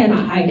government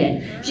cannot hide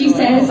it. She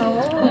says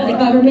that the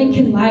government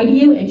can lie to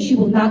you, and she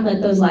will not let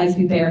those lies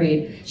be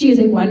buried. She is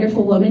a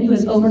wonderful woman who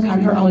has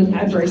overcome her own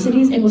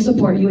adversities and will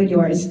support you in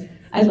yours.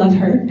 I love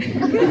her.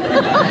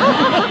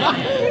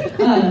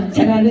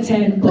 10 out of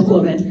 10, book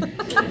woman.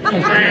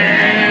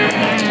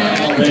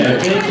 Oh man,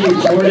 thank you,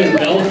 Jordan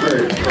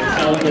Belfort, for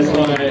telling us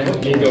why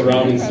Nico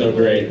Robin's so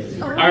great.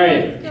 All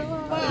right,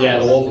 yeah,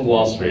 the Wolf of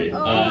Wall Street.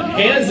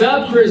 Hands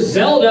up for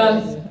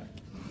Zelda.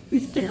 All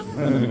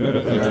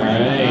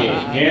right,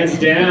 hands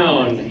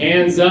down.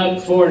 Hands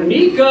up for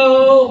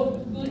Nico.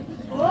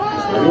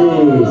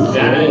 Ooh,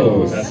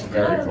 that's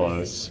very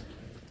close.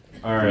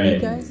 All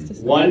right,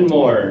 one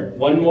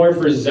more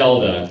for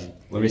Zelda.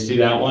 Let me see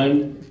that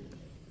one.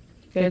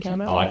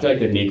 Oh, I feel like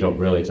the Nico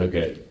really took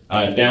it.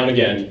 Down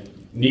again.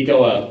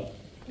 Nico up.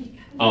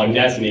 Oh,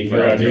 that's Nico.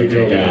 Yeah,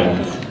 Nico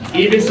down.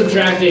 Even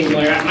subtracting,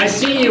 like, I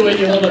see you when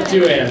you hold up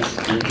 2 hands.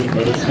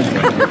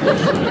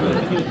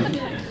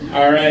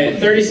 All right,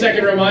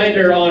 30-second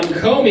reminder on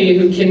Comey,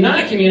 who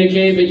cannot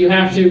communicate, but you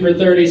have to for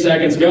 30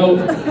 seconds. Go.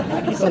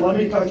 So let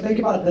me think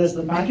about this.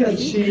 The fact that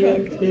she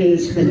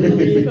is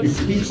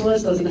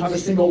speechless, doesn't have a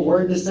single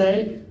word to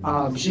say.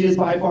 She is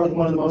by far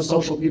one of the most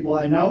social people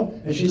I know.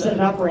 If she's setting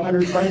up for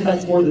 100 friends,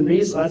 that's more than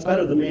me, so that's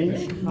better than me.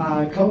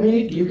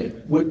 Comey,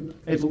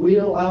 if we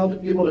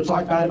allowed people to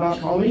talk bad about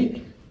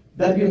Comey,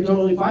 that'd be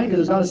totally fine, because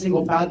there's not a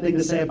single bad thing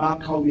to say about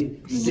Comey.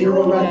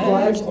 0 red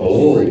flags,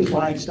 green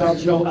flags,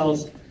 stubs, no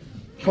L's.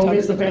 Comey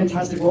is a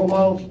fantastic role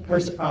model,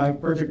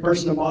 perfect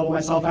person to model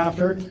myself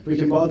after. We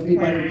can both be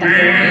better people.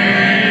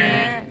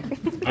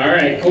 All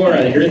right,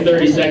 Cora, your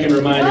 30-second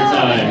reminder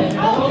time.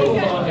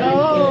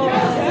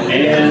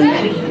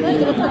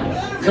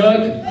 And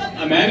Cook.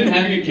 Imagine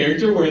having a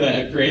character where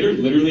the creator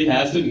literally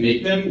has to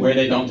make them where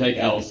they don't take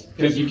L's.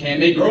 Because you can't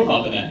make growth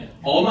off of that.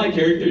 All my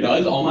character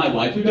does, all my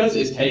waifu does,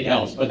 is take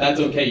L's. But that's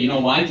okay. You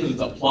know why? Because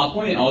it's a plot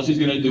point and all she's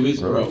going to do is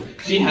grow.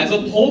 She has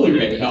a polar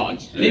bear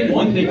dog. Name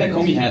one thing that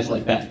Comey has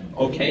like that.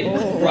 Okay?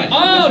 Right.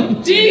 Oh,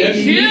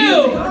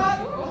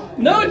 DQ!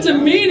 No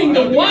demeaning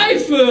the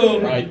waifu!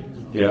 Right.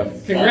 Yeah.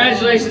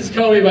 Congratulations,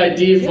 Comey, by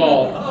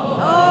default.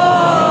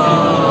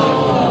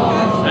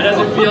 That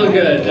doesn't feel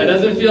good. That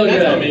doesn't feel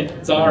good.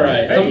 It's all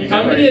right.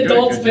 Come to the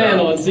adults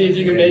panel and see if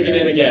you can make it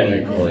in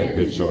again.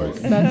 Good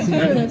choice.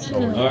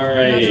 All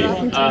righty.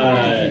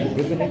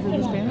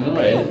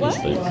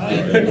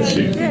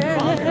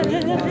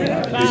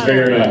 He's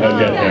figuring out how to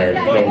get there.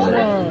 Don't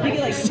worry.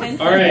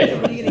 All right.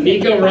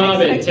 Nico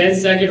Robin,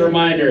 10-second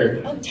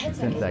reminder. 10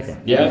 seconds.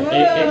 Yep,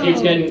 it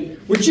keeps getting.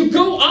 Would you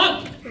go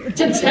up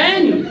to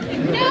 10?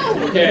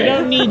 No! Okay. You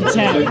don't need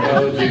tech.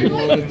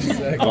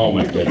 Oh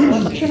my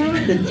goodness.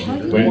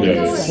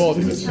 Windows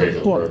is his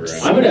favorite program.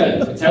 I'm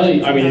gonna tell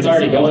you, I mean, it's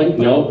already going.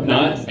 No,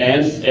 not.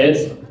 And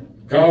it's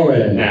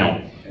going now.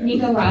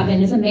 Nico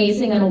Robin is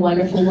amazing and a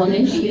wonderful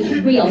woman. She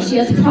is real. She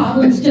has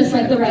problems just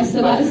like the rest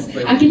of us.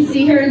 I can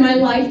see her in my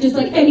life just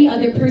like any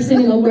other person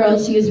in the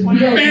world. She is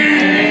real.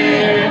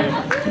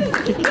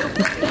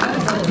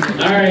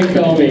 All right,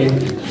 Comey.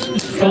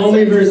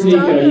 Comey versus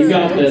Nico. You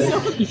got this.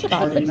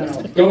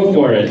 Go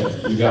for it.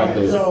 You got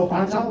this. So,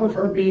 on top of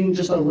her being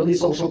just a really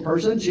social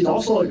person, she's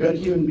also a good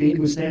human being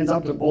who stands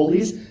up to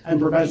bullies and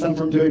prevents them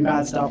from doing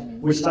bad stuff,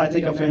 which is, I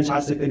think, a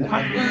fantastic thing to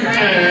have.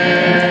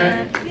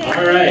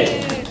 All right.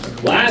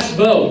 Last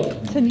vote.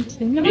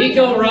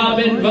 Nico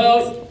Robin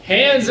vote.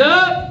 Hands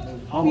up.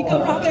 Nico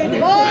Robin.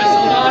 That's a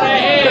lot of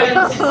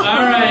hands. All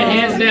right,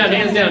 hands down,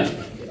 hands down.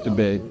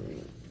 Debate.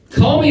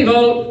 Comey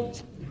vote.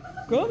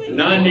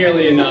 Not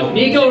nearly enough.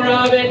 Nico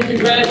Robin,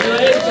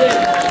 congratulations.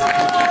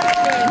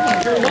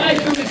 Your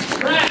waifu is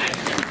trash,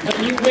 but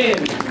you win.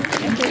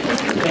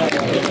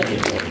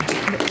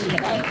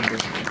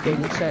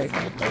 Okay.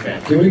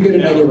 Can we get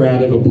another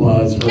round of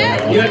applause for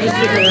that? You have to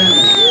stick around.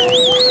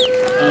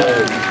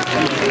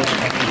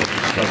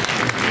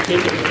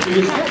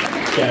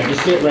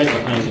 Just sit right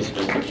behind this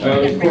one.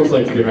 Of course, I'd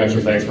like to give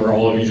extra thanks for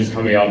all of you just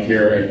coming up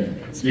here and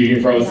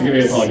speaking for us and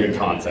giving us all good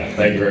content.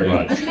 Thank you very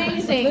much.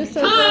 Amazing.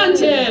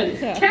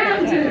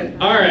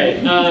 Content! All right,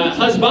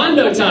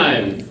 husbando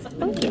time.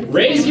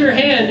 Raise your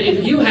hand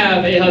if you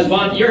have a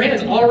husband. Your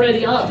hand's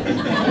already up.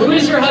 Who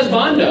is your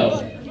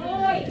husbando?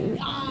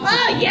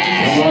 Oh,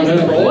 yes!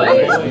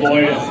 Roy?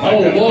 Boy, Oh,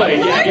 Lloyd.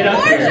 Yeah, get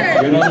up here.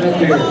 Get on up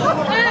here.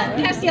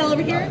 Castiel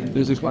over here.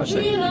 There's a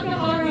question.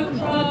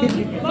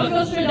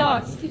 Bungo Stray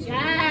Dogs.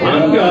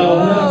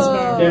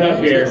 Bungo. Get up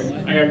here.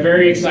 I got a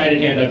very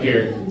excited hand up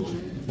here.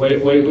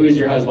 Who is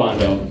your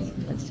husbando?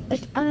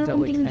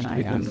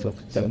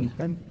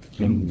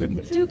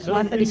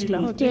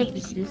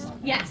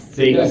 Yes.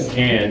 Think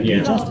and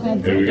yeah.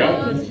 There we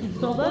go.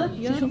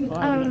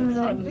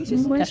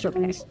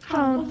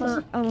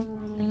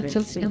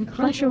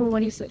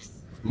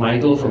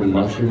 Michael from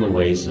Mushroom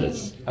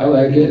Oasis. I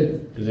like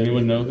it. Does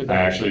anyone know that? I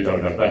actually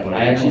don't know that one.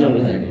 I actually don't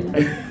know that name.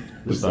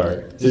 I'm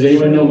sorry. Does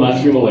anyone know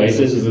Mushroom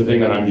Oasis is the thing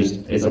that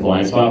it's a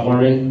blind spot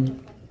for me?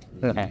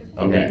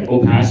 Okay,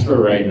 we'll pass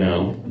for right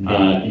now.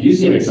 You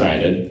seem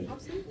excited.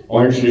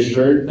 Orange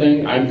shirt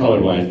thing? I'm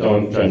colorblind,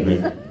 don't judge me.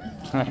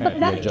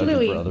 That's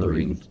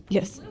Louis.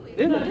 Yes.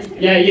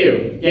 Yeah,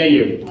 you.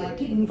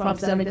 King from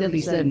 7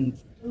 Deadly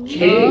Sins.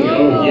 King?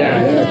 Oh,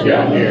 yeah. Get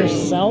out here.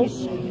 Yourself.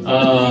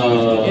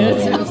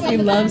 Yes, he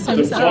loves the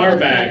himself. far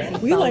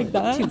back. We like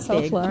that.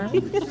 Self-love.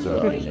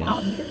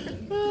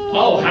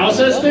 Oh, house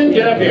husband?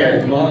 Get up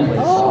here.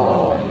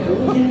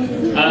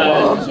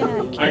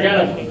 I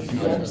got a...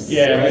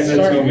 Yeah, That's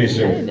Tommy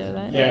shirt.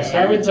 Yeah,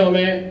 start with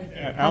Tomei.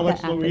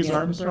 Alex Louise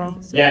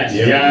Armstrong? Yes.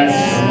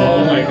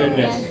 Oh my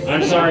goodness.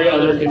 I'm sorry,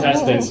 other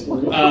contestants.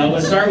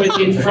 Let's start with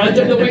in front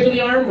of the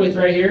wiggly arm, with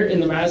right here in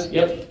the mask.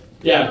 Yep.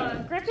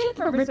 Yeah. Griffin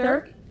from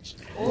Berserk.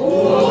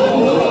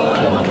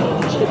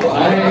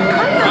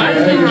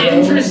 I'm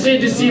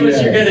interested to see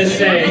what you're gonna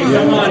say.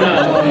 Come on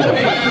up.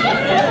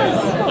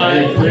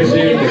 You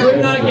could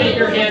not get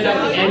your hand up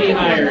any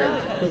higher.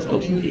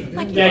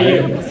 Yeah,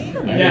 you.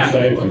 I'm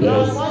excited for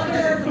this.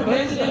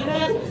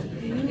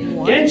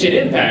 Genshin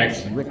Impact.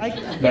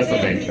 That's the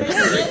main character.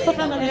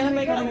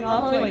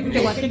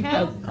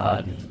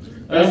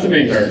 That's the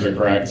main character,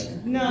 correct?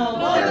 No.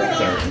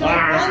 Sorry.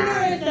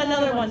 Wonder is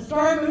another one.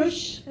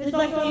 Starmoosh is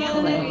like on the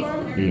other name.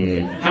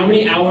 How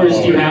many hours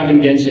do you have in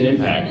Genshin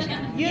Impact?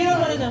 You don't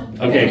want to know.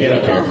 Okay, get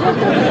up here.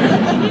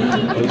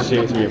 Let's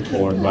see, 3 or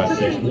 4, 5,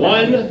 6.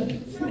 1.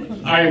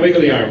 All right,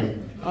 wiggly arm.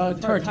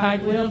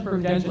 Tag Will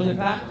from Genshin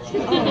Impact. I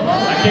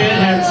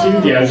can't have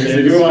 2 guesses.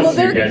 If you want 2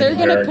 they're Genshin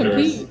gonna characters.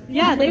 compete.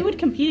 Yeah, they would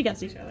compete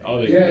against each other. Oh,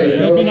 they Yeah, could. you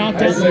know, I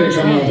say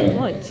come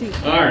on.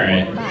 All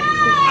right.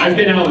 I've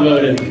been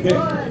outvoted.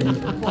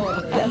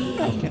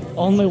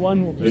 Only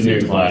one will be. The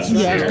new class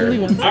is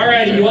here. All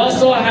right, you all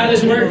saw how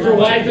this worked for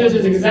waifus.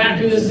 It's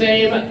exactly the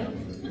same.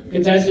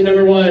 Contestant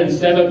number 1,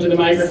 step up to the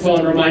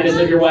microphone. Remind us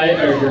of your wife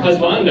or your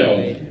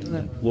husbando.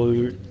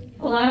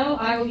 Hello,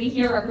 I will be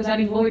here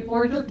representing Lloyd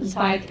Borger, the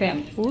Spy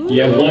family.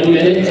 You have 1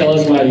 minute to tell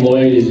us why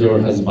Lloyd is your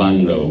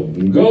husbando.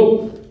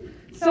 Go.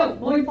 So,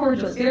 Lloyd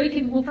Borger, very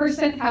capable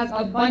person, has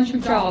a bunch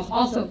of jobs.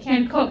 Also,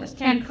 can cook,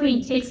 can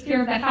clean, takes care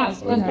of the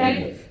house.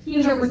 Okay, he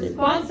is a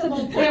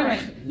responsible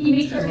parent. He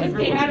makes sure his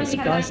kid has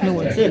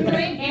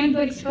and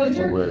good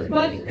exposure.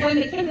 But when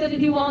the kid doesn't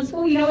do well in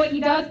school, you know what he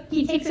does?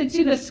 He takes it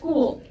to the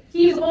school.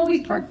 He is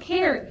always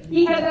prepared.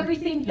 He has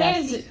everything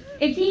handy.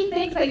 If he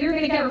thinks that you're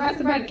going to get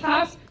arrested by the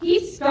cops, he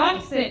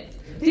stops it.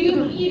 Do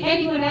you need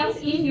anyone else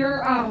in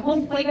your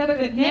home plate other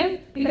than him?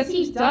 Because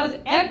he does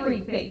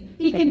everything.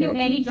 He can do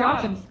any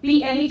job,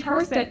 be any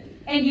person.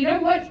 And you know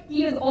what?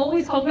 He is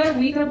always home at a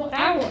reasonable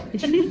hour.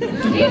 It's one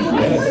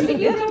person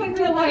you know in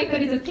real life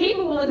that is as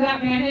capable as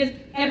that man is,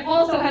 and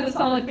also has a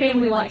solid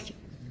family life.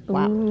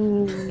 Wow.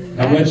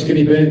 How much can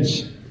he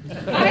bench?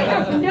 I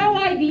have no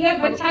idea,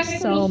 but technically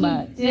So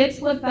much. he did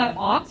slip that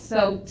off,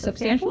 so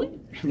substantially.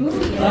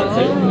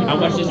 How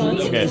much is it?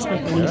 Okay.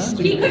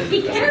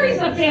 He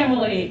carries a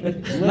family.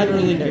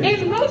 Literally.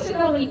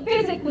 Emotionally,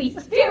 physically,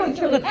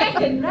 spiritually,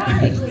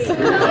 economically.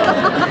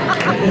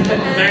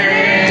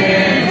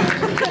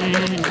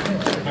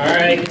 All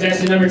right,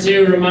 contestant number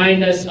 2,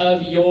 remind us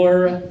of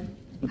your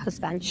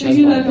Husband.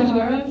 Shayuna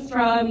Kahara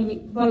from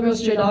Bungo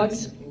Stray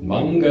Dogs.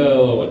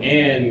 Mungo,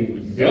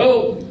 and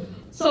go.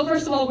 So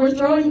first of all, we're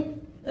throwing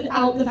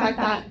out the fact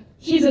that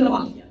he's in the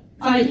mafia.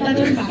 That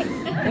doesn't matter.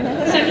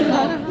 Second of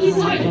all, he's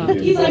tiny.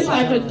 He's like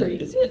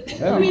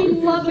 5'3". We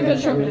love a good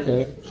short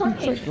man. Short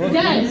king.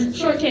 Yes,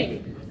 short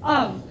king.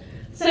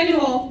 Second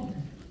of all,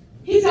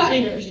 he's got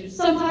anger issues.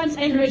 Sometimes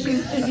anger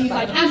issues can be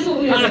like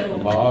absolutely unbearable.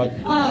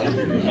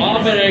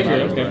 Mom and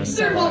anger, okay.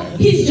 Third of all,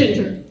 he's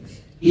ginger.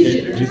 He's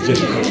ginger.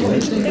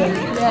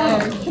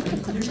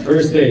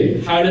 First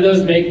date. How do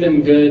those make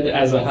them good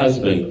as a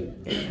husband?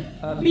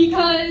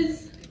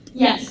 Because,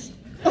 yes.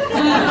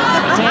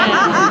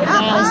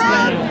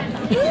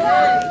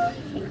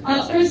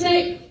 First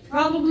date,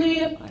 probably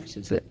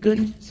chili.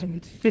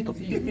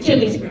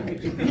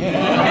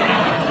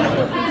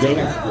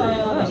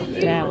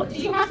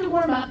 You have to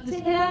warm up to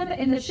him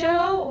in the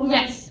show?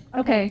 Yes.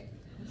 Okay.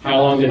 How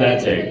long did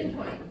that take?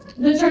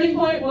 The turning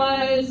point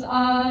was,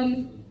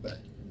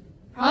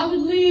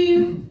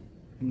 probably,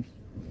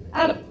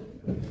 I don't know.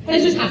 It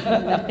just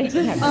happened.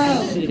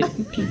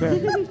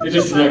 You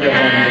just snuck up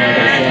on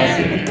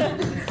me.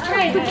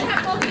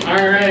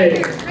 All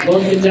right,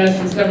 both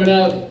contestants coming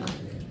up.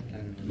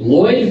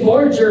 Lloyd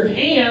Forger,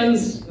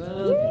 hands.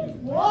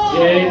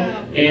 Okay,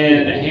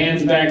 and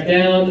hands back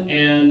down,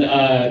 and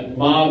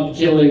mob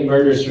killing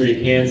murder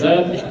streak, hands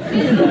up.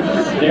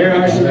 There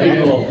are some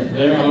people.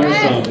 There are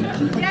some.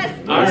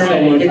 All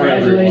right,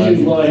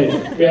 congratulations, Lloyd.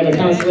 We have a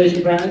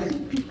consolation prize.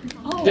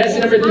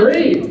 Contestant number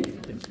 3.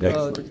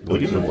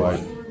 What is your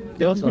wife?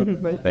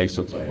 Thanks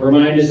for playing.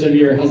 Remind us of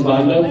your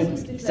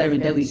husbando. 7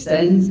 deadly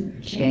sins,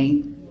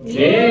 king.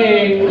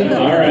 King.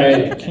 All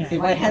right.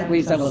 If I had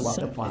ways, I would love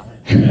to fly.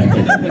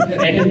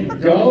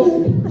 And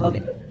go.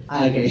 Okay.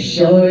 I can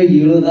show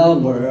you the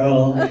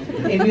world.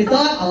 If you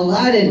thought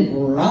Aladdin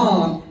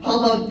wrong, how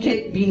about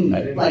being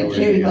like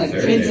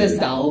princess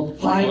style,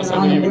 flying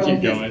around the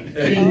world,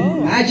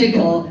 being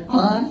magical,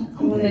 huh?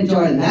 Who would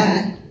enjoy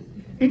that?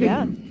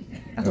 Yeah.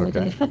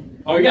 Okay.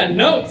 Oh, we got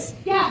notes.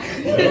 Yeah.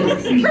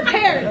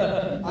 Prepared.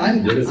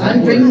 I'm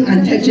bringing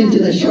attention to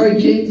the short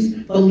kings,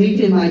 believed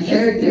in my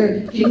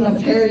character, King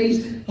of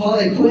Fairies,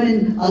 Harley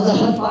Quinn, other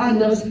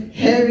husbandos,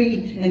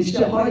 Harry, and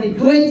Harley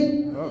Quinn.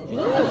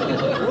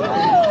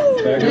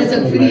 There's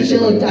a pretty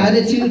chill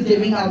attitude,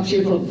 giving out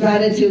cheerful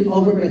gratitude,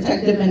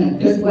 overprotective in a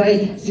good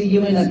way, see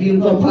you in a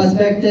beautiful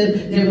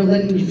perspective, never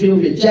letting you feel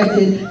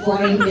rejected,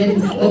 flying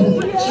in,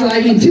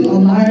 striving to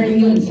admire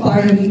you,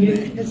 inspiring you.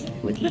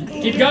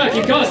 Keep going,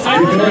 keep going.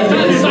 Cypher's not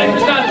done.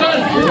 Cypher's not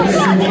done.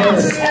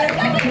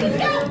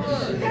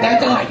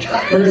 That's all I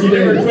got. First date,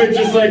 never quit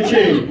just like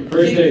King.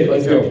 First date,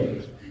 let's go.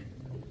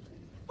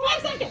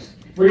 5 seconds.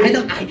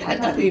 I got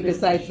nothing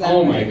besides that.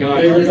 Oh my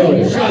God, here we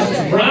go.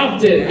 Just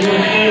dropped it.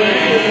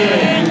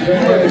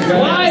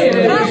 Quiet.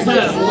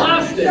 Just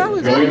lost it.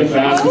 Going the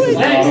fastest is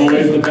not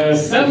always the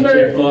best. Number.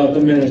 Careful of the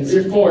minutes.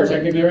 You're 4,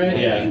 technically, right?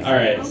 Yeah. All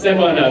right. Step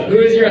on up. Who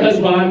is your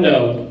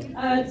husbando?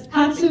 It's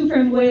Tatsu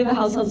from Way of the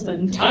House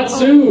Husband.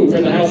 Tatsu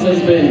from the house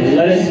husband.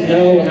 Let us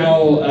know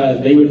how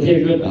they would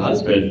pick a good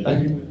husband.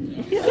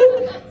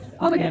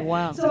 Okay,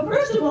 wow. So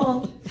first of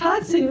all,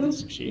 Tatsu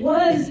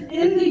was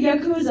in the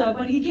Yakuza,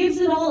 but he gives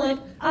it all up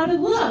out of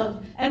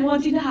love and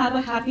wanting to have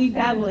a happy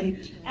family.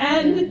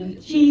 And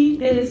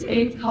he is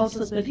a house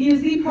husband. He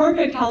is the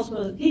perfect house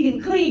husband. He can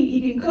clean,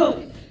 he can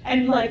cook,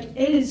 and like,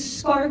 it is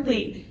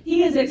sparkly.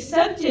 He is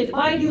accepted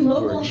by the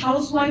local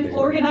housewife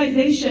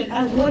organization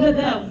as one of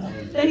them.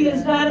 That he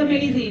is that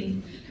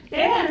amazing.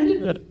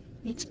 And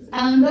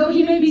though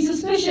he may be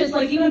suspicious,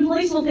 like even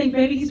police will think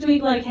maybe he's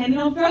doing like handing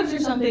out drugs or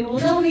something. Well,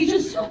 no, he's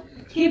just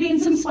giving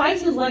some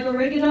spices like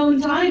oregano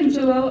and thyme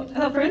to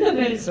a friend of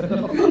his.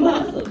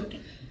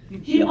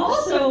 He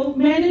also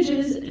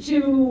manages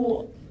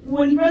to,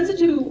 when he runs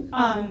into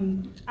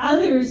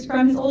others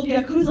from his old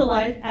Yakuza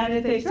life, and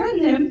if they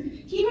threaten him,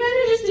 he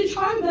manages to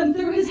charm them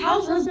through his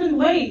house husband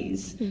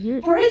ways.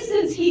 For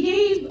instance, he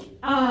gave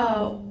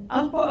a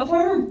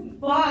former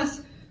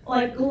boss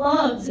like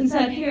gloves and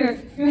said, "Here,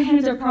 your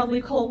hands are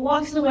probably cold."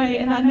 Walks away,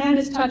 and that man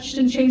is touched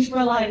and changed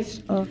for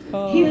life.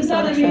 He is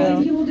that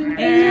amazing. He will do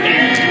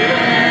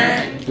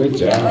anything. Good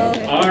job.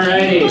 All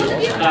righty.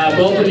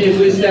 Both of you,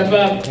 please step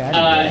up.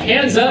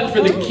 Hands up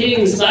for the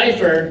King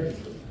Cypher.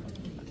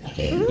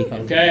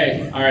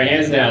 Okay. All right,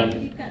 hands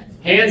down.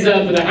 Hands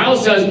up for the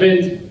house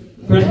husband.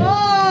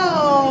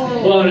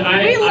 Well,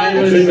 I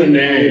was in the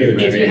name.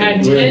 If you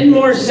had 10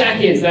 more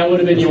seconds, that would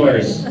have been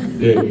yours.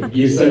 Dude,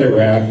 you said it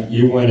rap.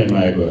 You won in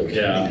my book.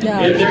 Yeah.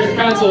 If there's a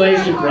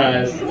consolation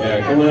prize.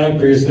 Yeah, come on up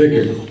for your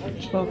sticker.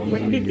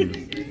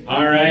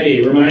 All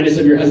righty. Remind us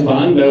of your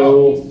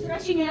husbando.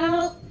 Stretching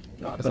out.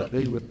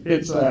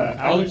 It's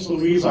Alex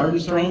Louise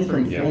Armstrong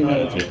from Full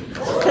Metal.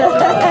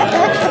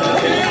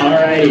 All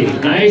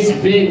right, nice,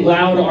 big,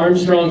 loud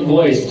Armstrong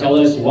voice. Tell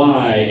us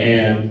why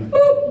and.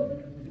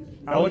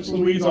 Alex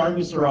Louise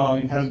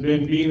Armstrong has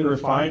been being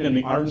refined in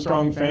the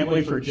Armstrong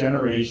family for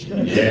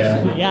generations.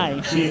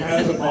 Yeah. She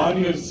has a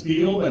body of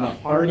steel and a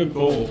heart of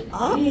gold.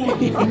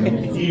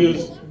 He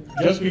is,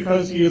 just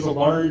because he is a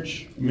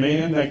large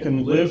man that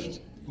can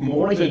lift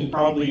more than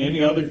probably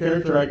any other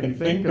character I can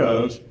think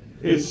of,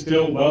 is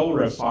still well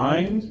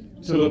refined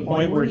to the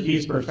point where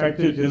he's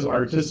perfected his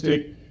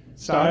artistic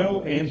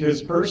style and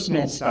his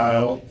personal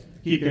style,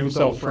 keeping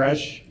himself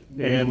fresh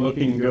and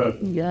looking good.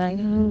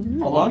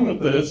 Along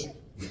with this,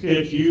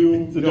 if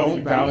you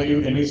don't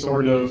value any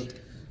sort of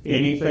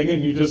anything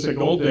and you're just a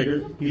gold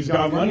digger, he's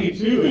got money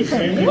too. It's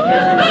same thing.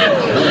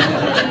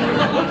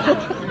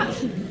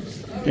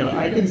 You know,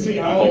 I can see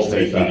Alex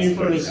taking you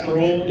for a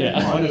stroll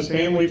on his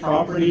family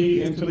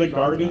property into the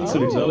gardens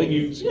and telling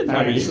you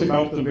facts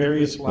about the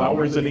various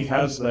flowers that he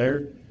has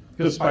there,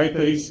 despite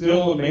that he's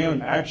still a man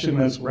of action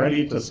that's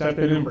ready to step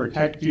in and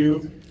protect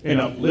you and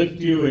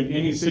uplift you in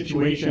any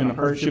situation of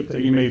hardship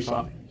that you may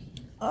find.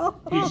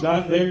 He's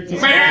not there to... Oh,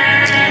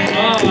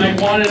 I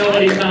want to know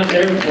what he's not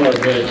there for,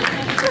 but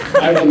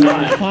I will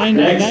not.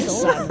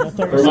 Next,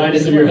 remind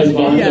us of your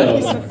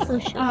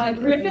husbando.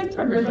 Griffin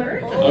from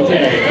River.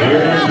 Okay,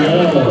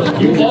 here we go.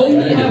 You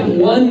only have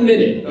 1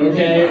 minute,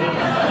 okay?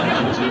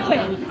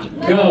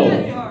 Go.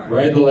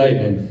 Ride the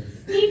lightning.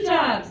 Steve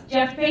Jobs,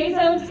 Jeff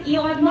Bezos,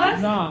 Elon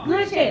Musk.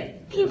 Listen,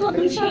 people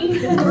who change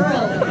the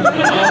world.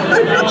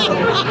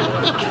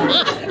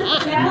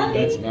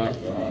 That's not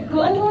wrong.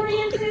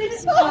 Goal-oriented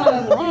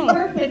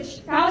work which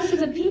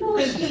thousands of people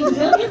and change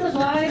millions of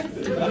lives.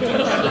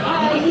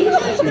 He's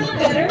just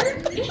better.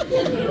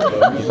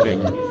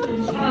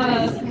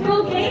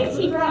 Bill Gates,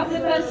 he brought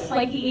with us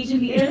like the age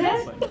of the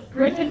internet.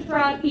 Griffin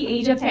brought the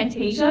age of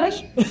Fantasia.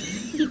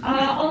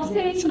 I'll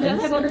say he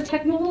does have other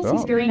technicals.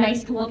 He's very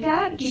nice to look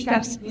at. He's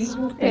got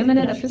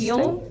feminine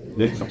appeal.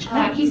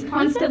 He's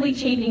constantly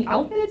changing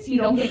outfits. You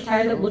don't get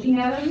tired of looking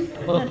at him.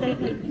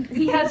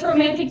 He has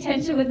romantic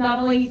tension with not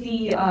only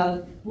the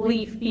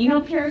lead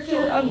female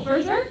character of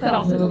Berserk, but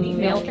also the lead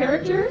male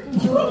character.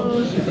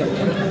 What's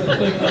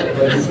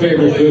his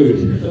favorite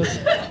food?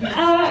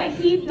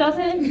 He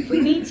doesn't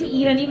need to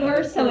eat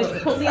anymore, so it's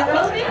totally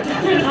irrelevant.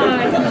 He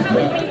doesn't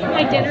pay for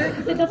my dinner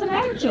because it doesn't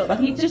matter to him.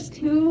 He's just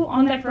too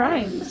on that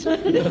grind. Fair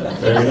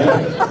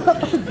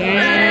enough.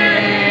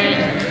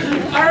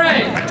 All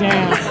right.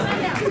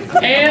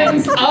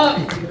 Hands up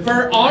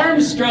for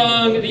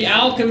Armstrong, the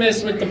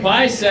alchemist with the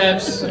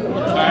biceps. All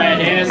right,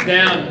 hands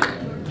down.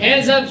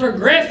 Hands up for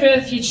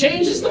Griffith. He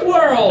changes the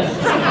world.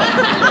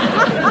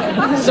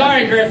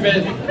 Sorry,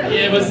 Griffith.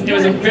 It was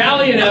a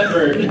valiant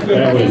effort.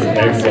 That was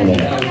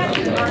excellent.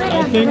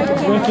 I think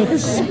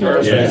Griffith's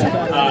Genshin,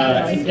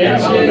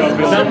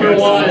 number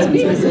 1.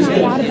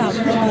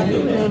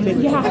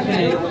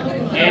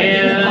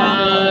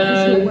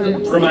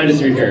 And remind us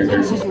of your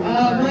characters.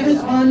 My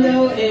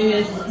husbando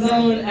is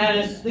known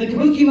as the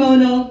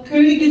Kabukimono,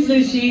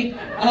 Kurikisushi,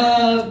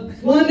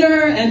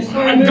 Wonder, and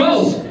Storm.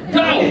 Go!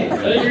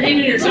 You're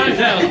eating your time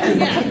now.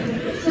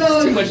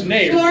 So, too much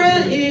name.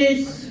 Sora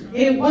is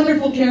a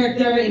wonderful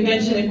character in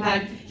Genshin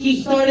Impact.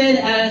 He started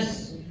as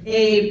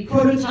a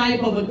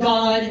prototype of a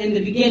god in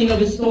the beginning of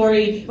his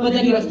story, but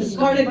then he was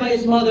discarded by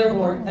his mother,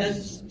 or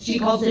as she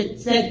calls it,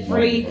 set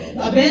free,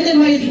 abandoned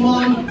by his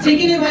mom,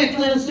 taken in by a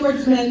clan of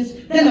swordsmen,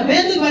 then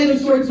abandoned by the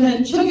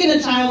swordsmen, took in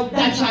a child,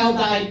 that child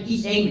died,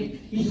 he's angry.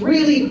 He's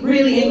really,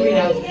 really angry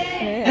now.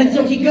 And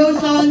so he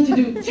goes on to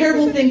do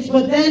terrible things,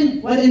 but then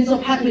what ends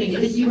up happening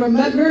is he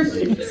remembers,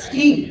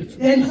 he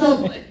ends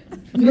up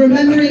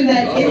remembering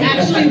that it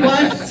actually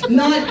was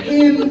not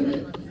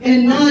him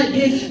and not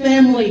his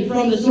family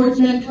from the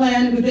swordsman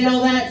clan who did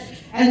all that.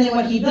 And then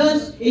what he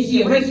does is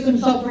he erases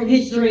himself from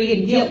history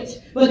and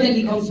guilt, but then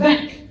he comes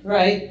back,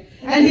 right?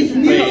 And his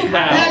new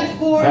back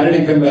form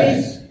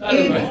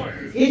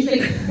is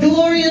a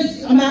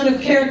glorious amount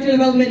of character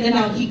development, and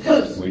how he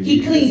cooks,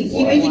 he cleans.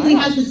 He basically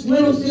has this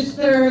little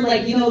sister,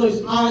 like, you know,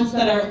 those aunts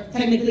that are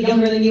technically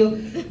younger than you,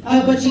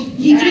 but he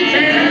treats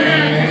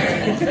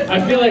her.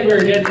 I feel like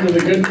we're getting to the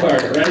good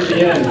part right at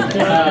the end.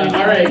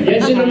 All right,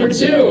 Genshin number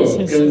 2,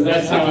 because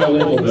that's how I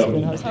labeled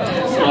them.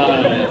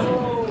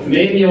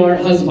 Name your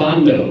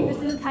husbando.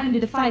 This is the time to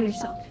define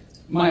yourself.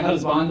 My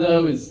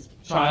husbando is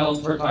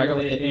Child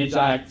Entirely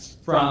Ajax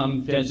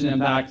from Genshin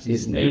Impact.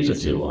 These names are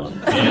too long.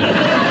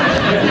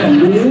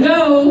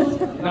 No!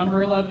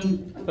 Number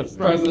 11, the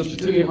president of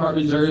Shizuki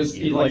Harbingers.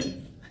 He's like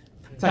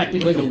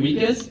technically the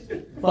weakest,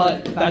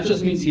 but that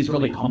just means he's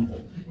really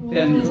humble.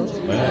 And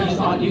he's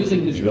not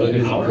using his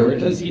power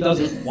because he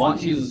doesn't want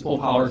to use his full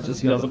power, because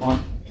he doesn't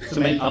want to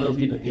make other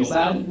people feel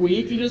bad.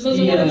 Weak, he just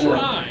doesn't want to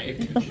try.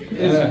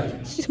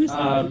 His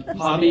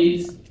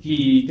hobbies,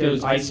 he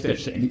goes ice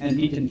fishing, and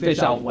he can fish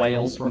out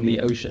whales from the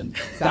ocean.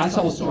 That's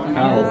how strong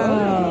he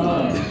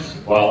is.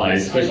 While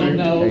ice I don't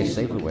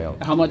fishing? know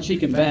how much he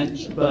can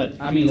bench, but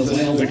I mean, This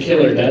whale's is a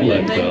killer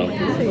deadlift, though.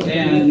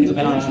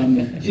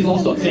 And he's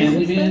also a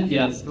family man. He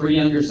has 3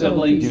 younger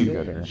siblings.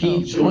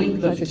 He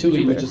joined the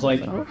Tui, which is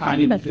like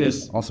kind of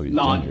this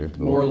not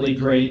morally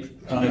great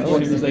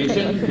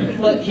organization,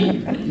 but he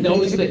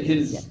knows that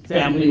his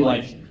family,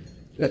 like,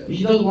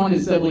 he doesn't want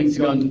his siblings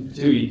to go into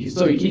Tui,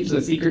 so he keeps it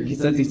a secret. He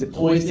says he's a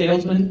toy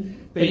salesman,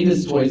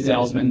 famous toy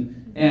salesman.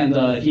 And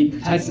he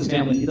protects his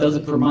family. He does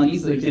it for money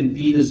so he can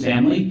feed his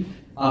family.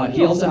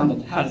 He also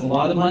has a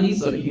lot of money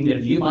so he can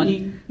give you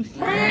money.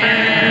 All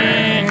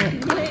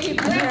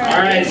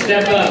right,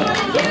 step up.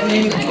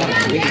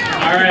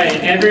 All right,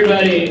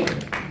 everybody,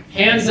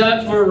 hands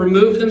up for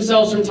removed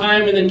themselves from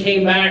time and then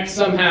came back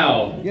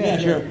somehow. Yeah,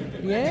 sure.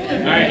 All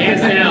right,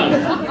 hands down.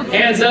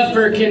 Hands up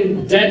for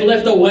can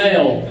deadlift a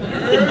whale.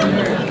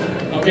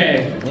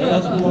 Okay,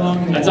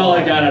 that's all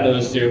I got out of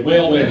those two.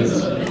 Whale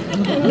wins.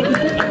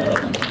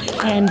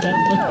 And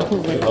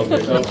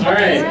deadlift. All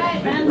right,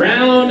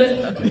 round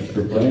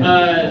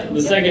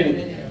the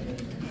second.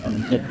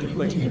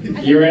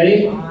 You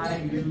ready?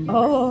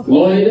 Oh.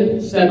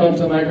 Lloyd, step up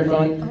to the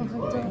microphone.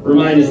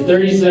 Remind us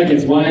 30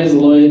 seconds. Why is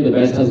Lloyd the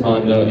best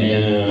husbando?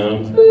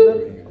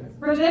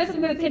 And For this, I'm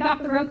going to take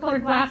off the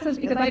rose-colored glasses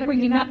because I bring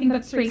you nothing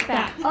but straight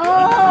facts.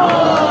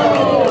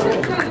 Oh!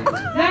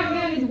 That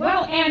man is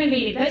well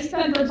animated. They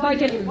spend their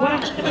budget well.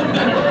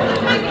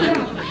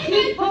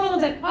 He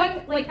pulls an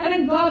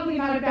ungodly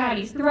amount of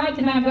baddies throughout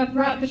the manga,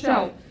 throughout the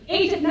show.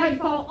 Agent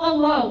Nightfall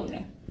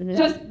alone,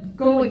 just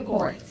going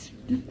for it.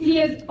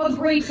 He is a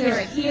great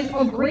parent. He is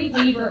a great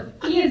leader.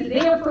 He is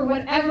there for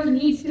whatever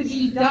needs to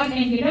be done.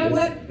 And you know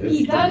what?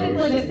 He does it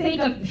for the sake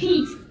of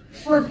peace.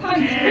 For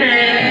punch.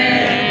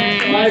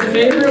 My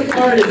favorite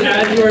part is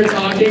as you were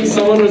talking,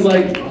 someone was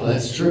like, "Oh,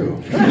 that's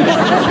true."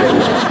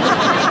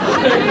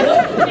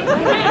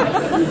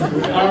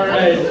 All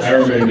right.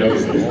 Everybody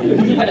knows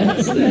it.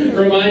 Yes.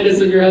 Remind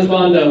us of your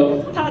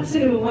husbando.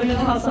 Tatsu, one of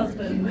the house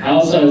husband.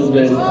 House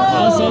husband.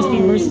 House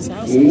husband versus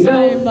house husband.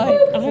 No. I'm like,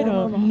 I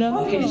don't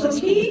know. Okay, so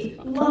he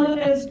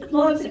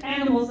loves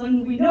animals,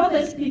 and we know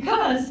this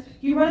because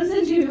he runs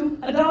into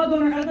a dog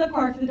owner at the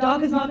park. The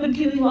dog has not been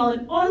feeling well,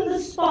 and on the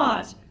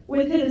spot,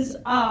 with his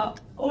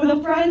with a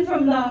friend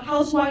from the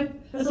Housewife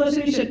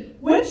Association,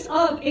 whips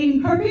up a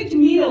perfect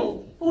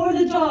meal for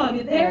the dog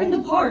there in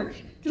the park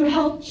to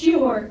help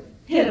cure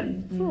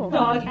him,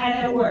 dog,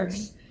 and it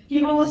works.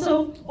 He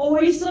also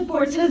always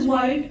supports his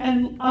wife,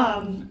 and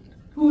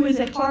who is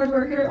a hard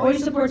worker,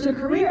 always supports her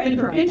career, and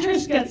her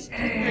interest gets.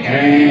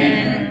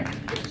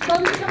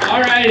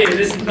 Alrighty,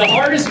 this is the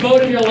hardest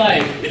vote of your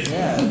life.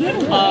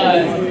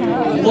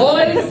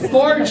 Lloyd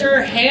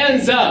Forger,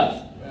 hands up.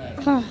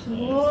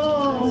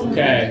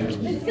 Okay,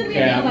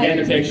 I'm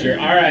getting a picture.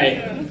 All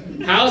right,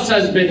 house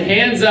husband,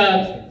 hands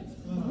up.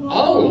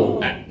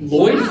 Oh,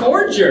 Lloyd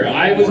Forger.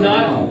 I was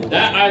not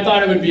that. I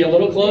thought it would be a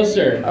little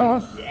closer.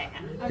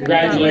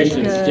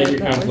 Congratulations, take your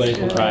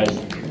consolation prize.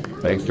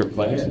 Thanks for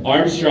playing.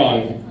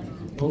 Armstrong,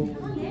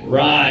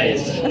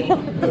 rise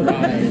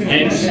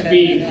and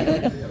speak.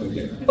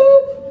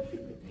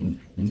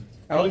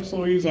 Alex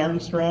Louise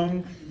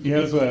Armstrong, he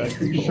has a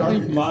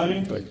sharp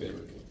mind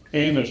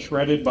and a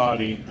shredded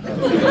body.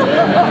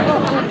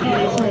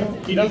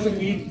 He doesn't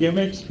need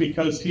gimmicks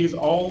because he's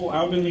all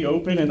out in the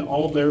open and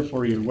all there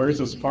for you. Wears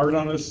his heart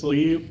on his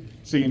sleeve,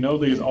 so you know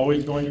that he's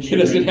always going to be. He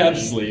doesn't have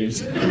sleeves.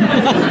 He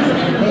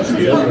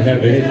doesn't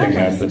have anything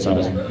half the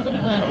time.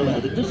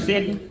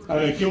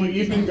 He'll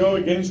even go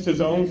against his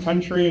own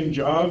country and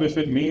job if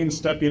it means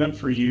stepping up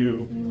for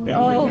you and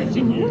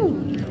protecting you.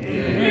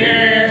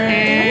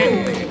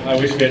 I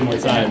wish we had more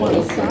time.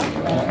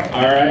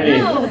 Alrighty.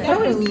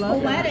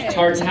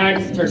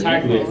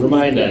 Tartaglia,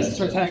 remind us.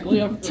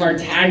 Tartaglia?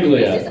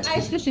 Tartaglia. Just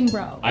ice fishing,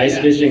 bro. Ice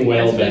fishing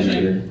whale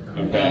bender.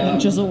 Okay.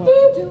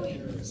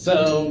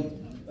 So,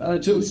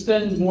 to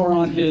extend more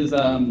on his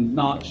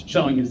not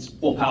showing his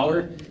full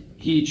power,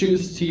 he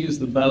chooses to use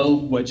the bow,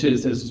 which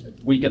is his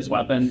weakest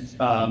weapon.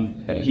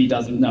 He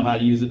doesn't know how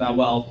to use it that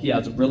well. He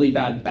has a really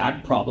bad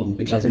back problem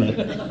because of it.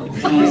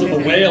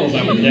 The whales,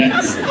 I would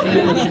guess.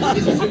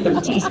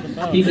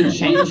 He can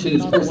change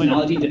his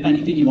personality to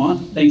anything you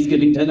want.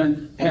 Thanksgiving dinner,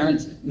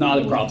 parents, not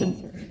a problem.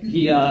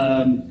 He's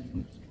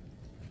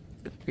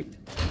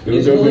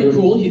really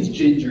cool. He's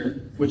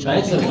ginger, which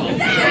also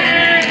helps.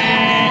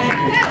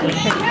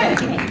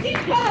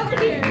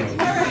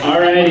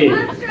 Alrighty.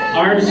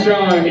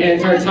 Armstrong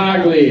and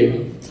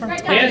Tartaglia.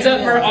 Hands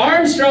up for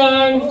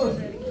Armstrong.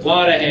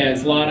 Lot of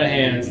hands.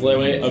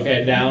 Wait,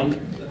 okay, down.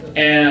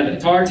 And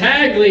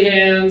Tartaglia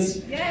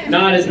hands.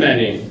 Not as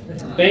many.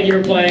 Thank you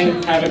for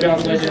playing. Have a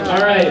consolation.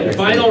 All right,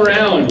 final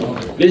round.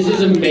 This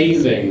is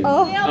amazing.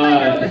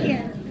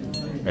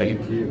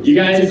 You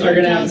guys are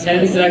gonna have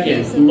 10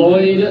 seconds.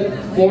 Lloyd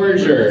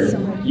Forger.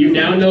 You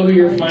now know who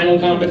your final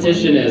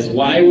competition is.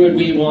 Why would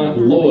we want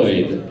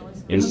Lloyd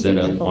instead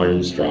of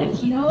Armstrong?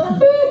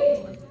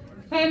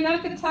 I am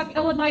not going to talk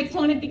ill of my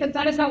opponent because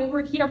that is not what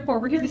we're here for.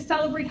 We're here to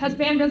celebrate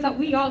husbandos that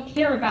we all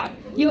care about.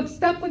 You have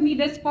stuck with me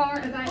this far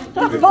as I...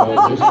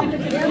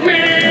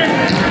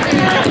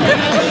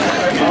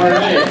 All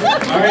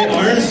right,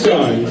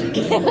 Armstrong.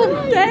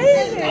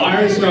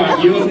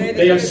 Armstrong,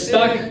 they've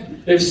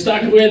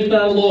stuck with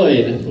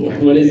Lloyd.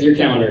 What is your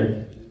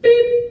counter?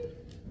 Beep.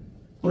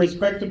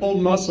 Respectable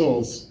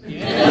muscles.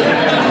 Right.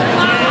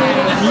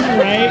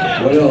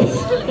 What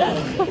else?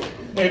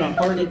 And a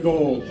heart of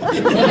gold. All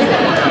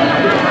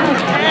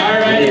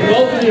right,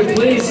 both of you,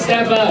 please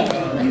step up.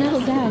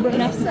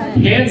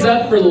 Hands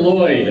up for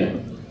Lloyd.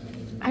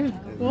 Okay.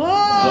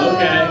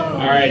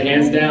 All right,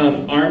 hands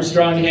down.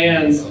 Armstrong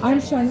hands.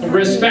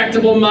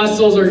 Respectable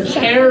muscles are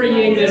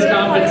carrying this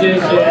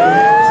competition.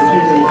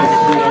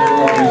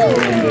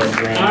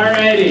 All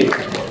righty.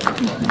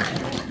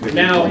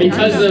 Now,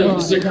 because of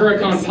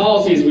sakuracon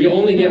policies, we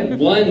only get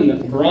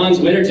one bronze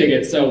winner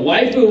ticket. So,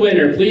 waifu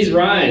winner, please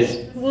rise.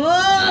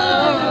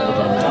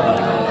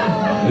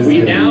 We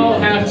now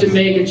have to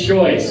make a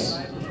choice.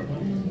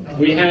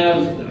 We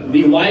have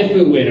the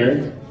waifu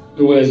winner,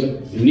 who was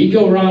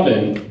Nico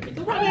Robin,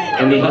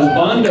 and the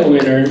husbando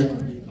winner,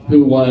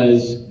 who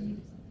was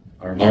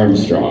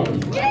Armstrong.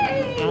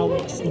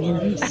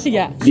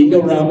 Yeah.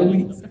 Nico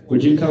Robin,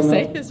 would you come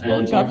Say up his and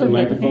full talk to the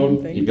government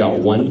microphone? name. You've got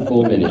 1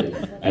 full minute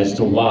as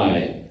to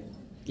why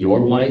your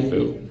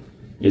waifu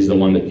is the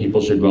one that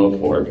people should vote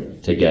for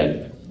to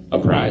get a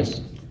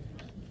prize.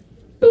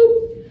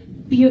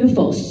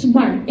 Beautiful,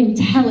 smart,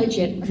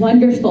 intelligent,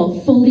 wonderful,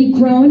 fully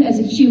grown as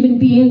a human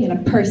being and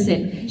a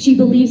person. She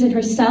believes in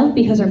herself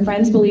because her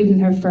friends believed in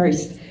her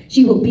first.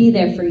 She will be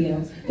there for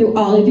you through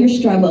all of your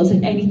struggles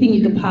and anything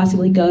you could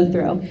possibly go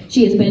through.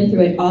 She has been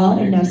through it all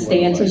and now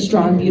stands a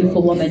strong,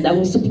 beautiful woman that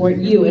will support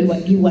you in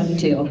what you want to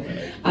do.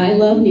 I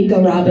love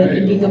Nico Robin,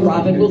 and Nico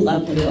Robin will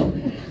love you.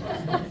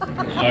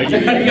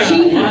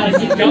 She has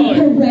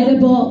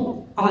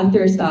incredible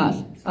author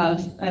stuff. I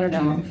don't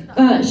know.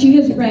 She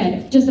has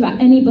read just about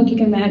any book you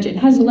can imagine,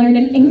 has learned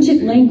an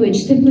ancient language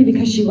simply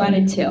because she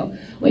wanted to.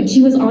 When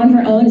she was on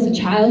her own as a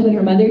child, when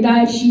her mother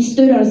died, she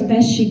stood out as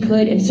best she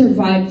could and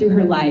survived through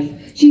her life.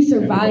 She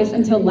survived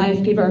until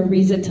life gave her a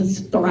reason to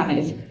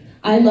thrive.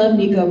 I love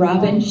Nico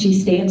Robin. She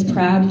stands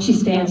proud, she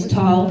stands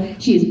tall,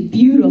 she is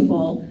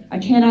beautiful. I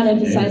cannot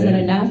emphasize that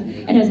enough,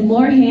 and has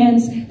more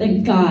hands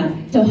than God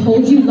to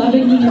hold you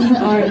lovingly in her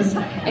arms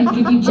and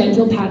give you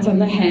gentle pats on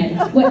the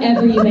head,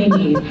 whatever you may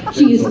need.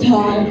 She is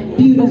tall,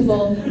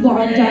 beautiful,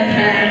 long dark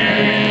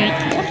hair.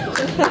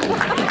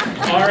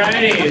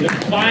 Alrighty, the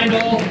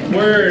final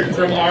word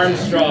from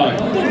Armstrong.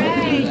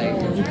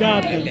 You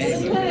got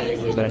this.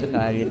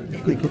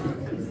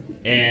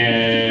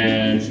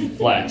 And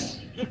flex.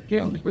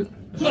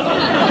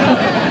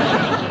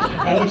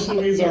 Alex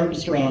Louise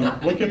Armstrong,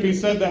 what can be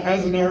said that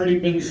hasn't already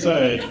been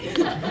said?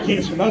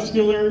 He's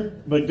muscular,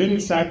 but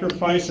didn't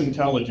sacrifice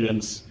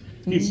intelligence.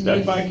 He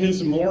stood by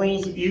his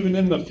morals even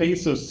in the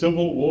face of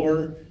civil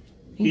war.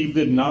 He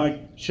did not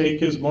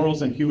shake his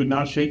morals, and he would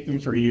not shake them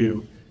for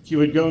you. He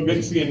would go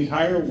against the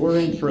entire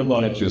world for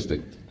love.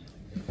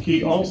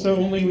 He also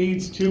only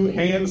needs 2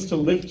 hands to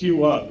lift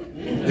you up.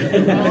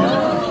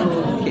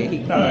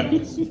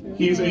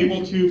 He's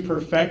able to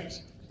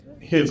perfect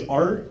his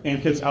art and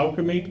his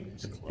alchemy,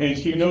 and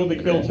you know that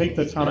he'll take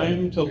the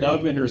time to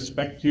love and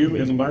respect you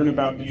and learn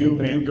about you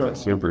and your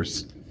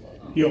art.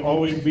 He'll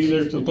always be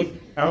there to look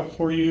out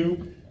for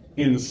you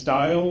in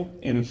style,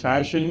 in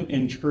fashion,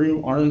 in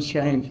true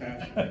Armstrong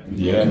fashion.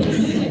 Yeah.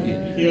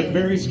 He has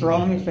very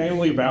strong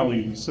family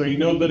values, so you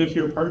know that if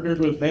you're partnered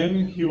with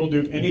him, he will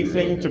do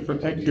anything to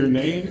protect your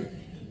name,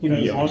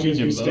 as long as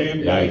you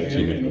stand by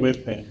him and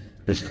with him.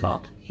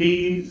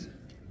 He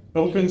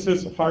opens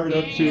his heart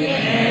up to you.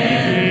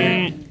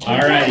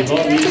 Alrighty,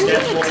 both of you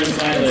step forward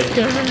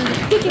silently.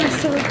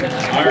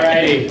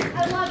 Alrighty,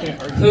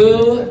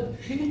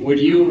 who would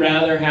you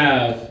rather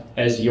have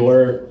as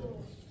your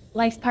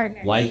Life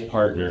partner. life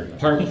partner?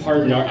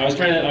 Partner. I was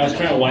trying to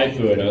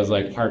waifu it. I was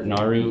like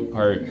partnaru,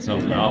 part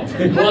something else.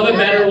 We'll have a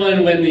better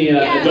one when the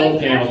adult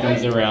panel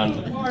comes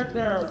around.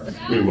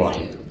 Move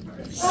on.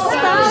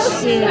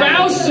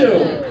 Spousu!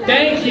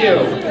 Thank you!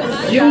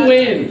 You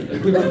win!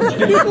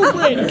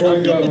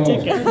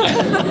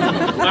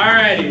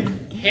 Alrighty,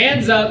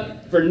 hands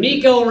up for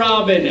Nico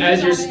Robin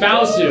as your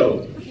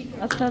spousu.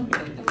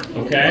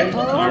 Okay,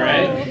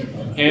 alright.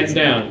 Hands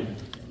down.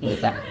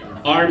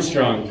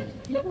 Armstrong.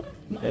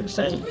 Oh, it's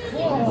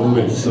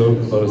so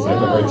close. I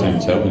have a hard time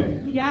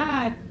telling.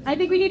 Yeah, I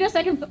think we need a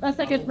second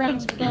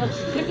round. 10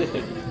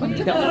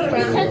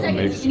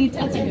 seconds. We need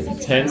 10 seconds.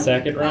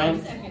 10-second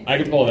round? I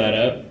can pull that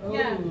up.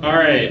 Yeah.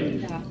 Alright.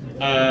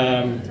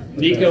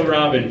 Nico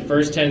Robin,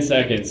 first 10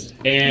 seconds.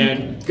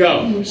 And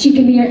go. She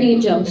can be your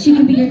angel. She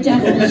can be your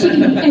devil. She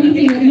can be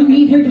anything that you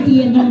need her to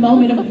be in her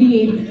moment of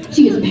need.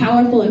 She is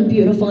powerful and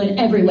beautiful in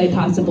every way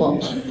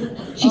possible.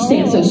 She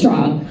stands so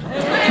strong.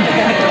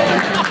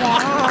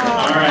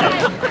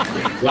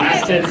 Alright.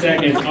 Last 10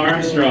 seconds.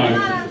 Armstrong.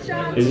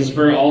 This is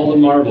for all the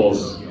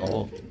marbles.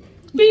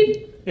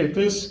 Beep. if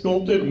this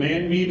sculpted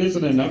man meat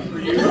isn't enough for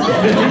you, he's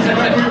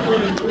not here for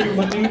the free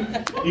money.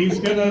 He's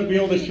gonna be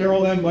able to share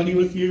all that money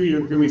with you.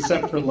 You're gonna be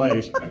set for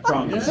life. I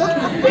promise.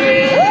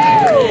 Okay.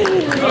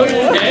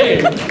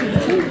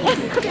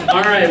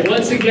 All right.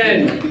 Once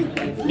again,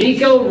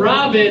 Nico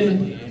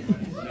Robin.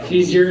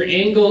 She's your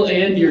angle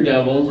and your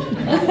double.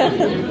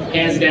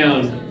 Hands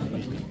down.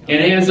 And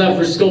hands up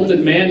for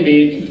sculpted man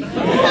meat. I'm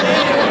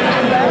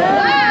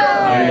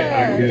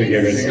gonna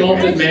give it.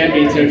 Sculpted man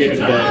meat took it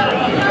to bed.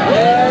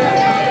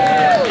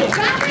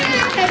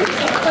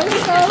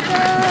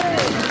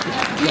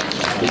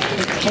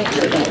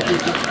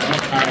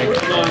 Alright,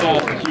 come on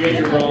up. You get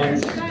your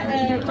bronze.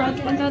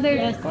 Another,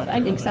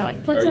 I think so.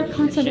 What's our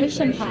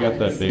conservation She got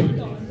that big.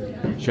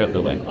 She got the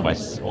like my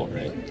soul,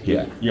 right?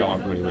 Yeah. You all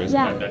really raised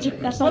Yeah,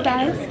 that's all,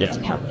 guys. Yes.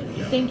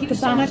 Thank you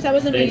so much. That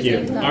was Thank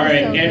amazing. you. All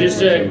right, and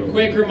just a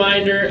quick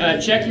reminder,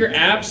 check your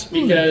apps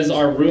because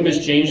our room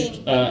has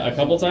changed a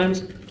couple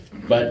times.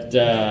 But,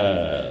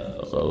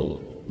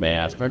 so, may I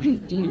ask, where do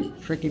you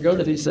freaking go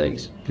to these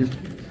things?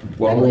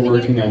 While we're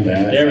working on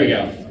that. There we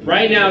go.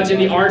 Right now it's in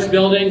the Arch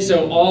building,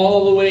 so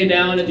all the way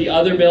down at the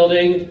other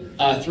building,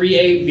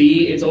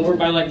 3AB, it's over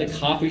by like the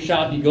coffee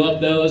shop. You go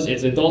up those,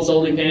 it's adults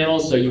only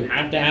panels, so you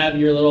have to have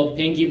your little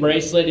pinky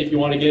bracelet if you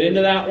want to get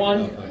into that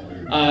one.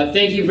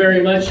 Thank you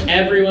very much,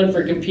 everyone,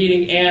 for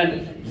competing,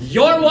 and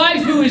your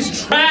waifu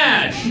is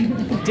trash!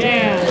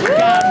 Damn,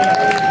 got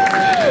me.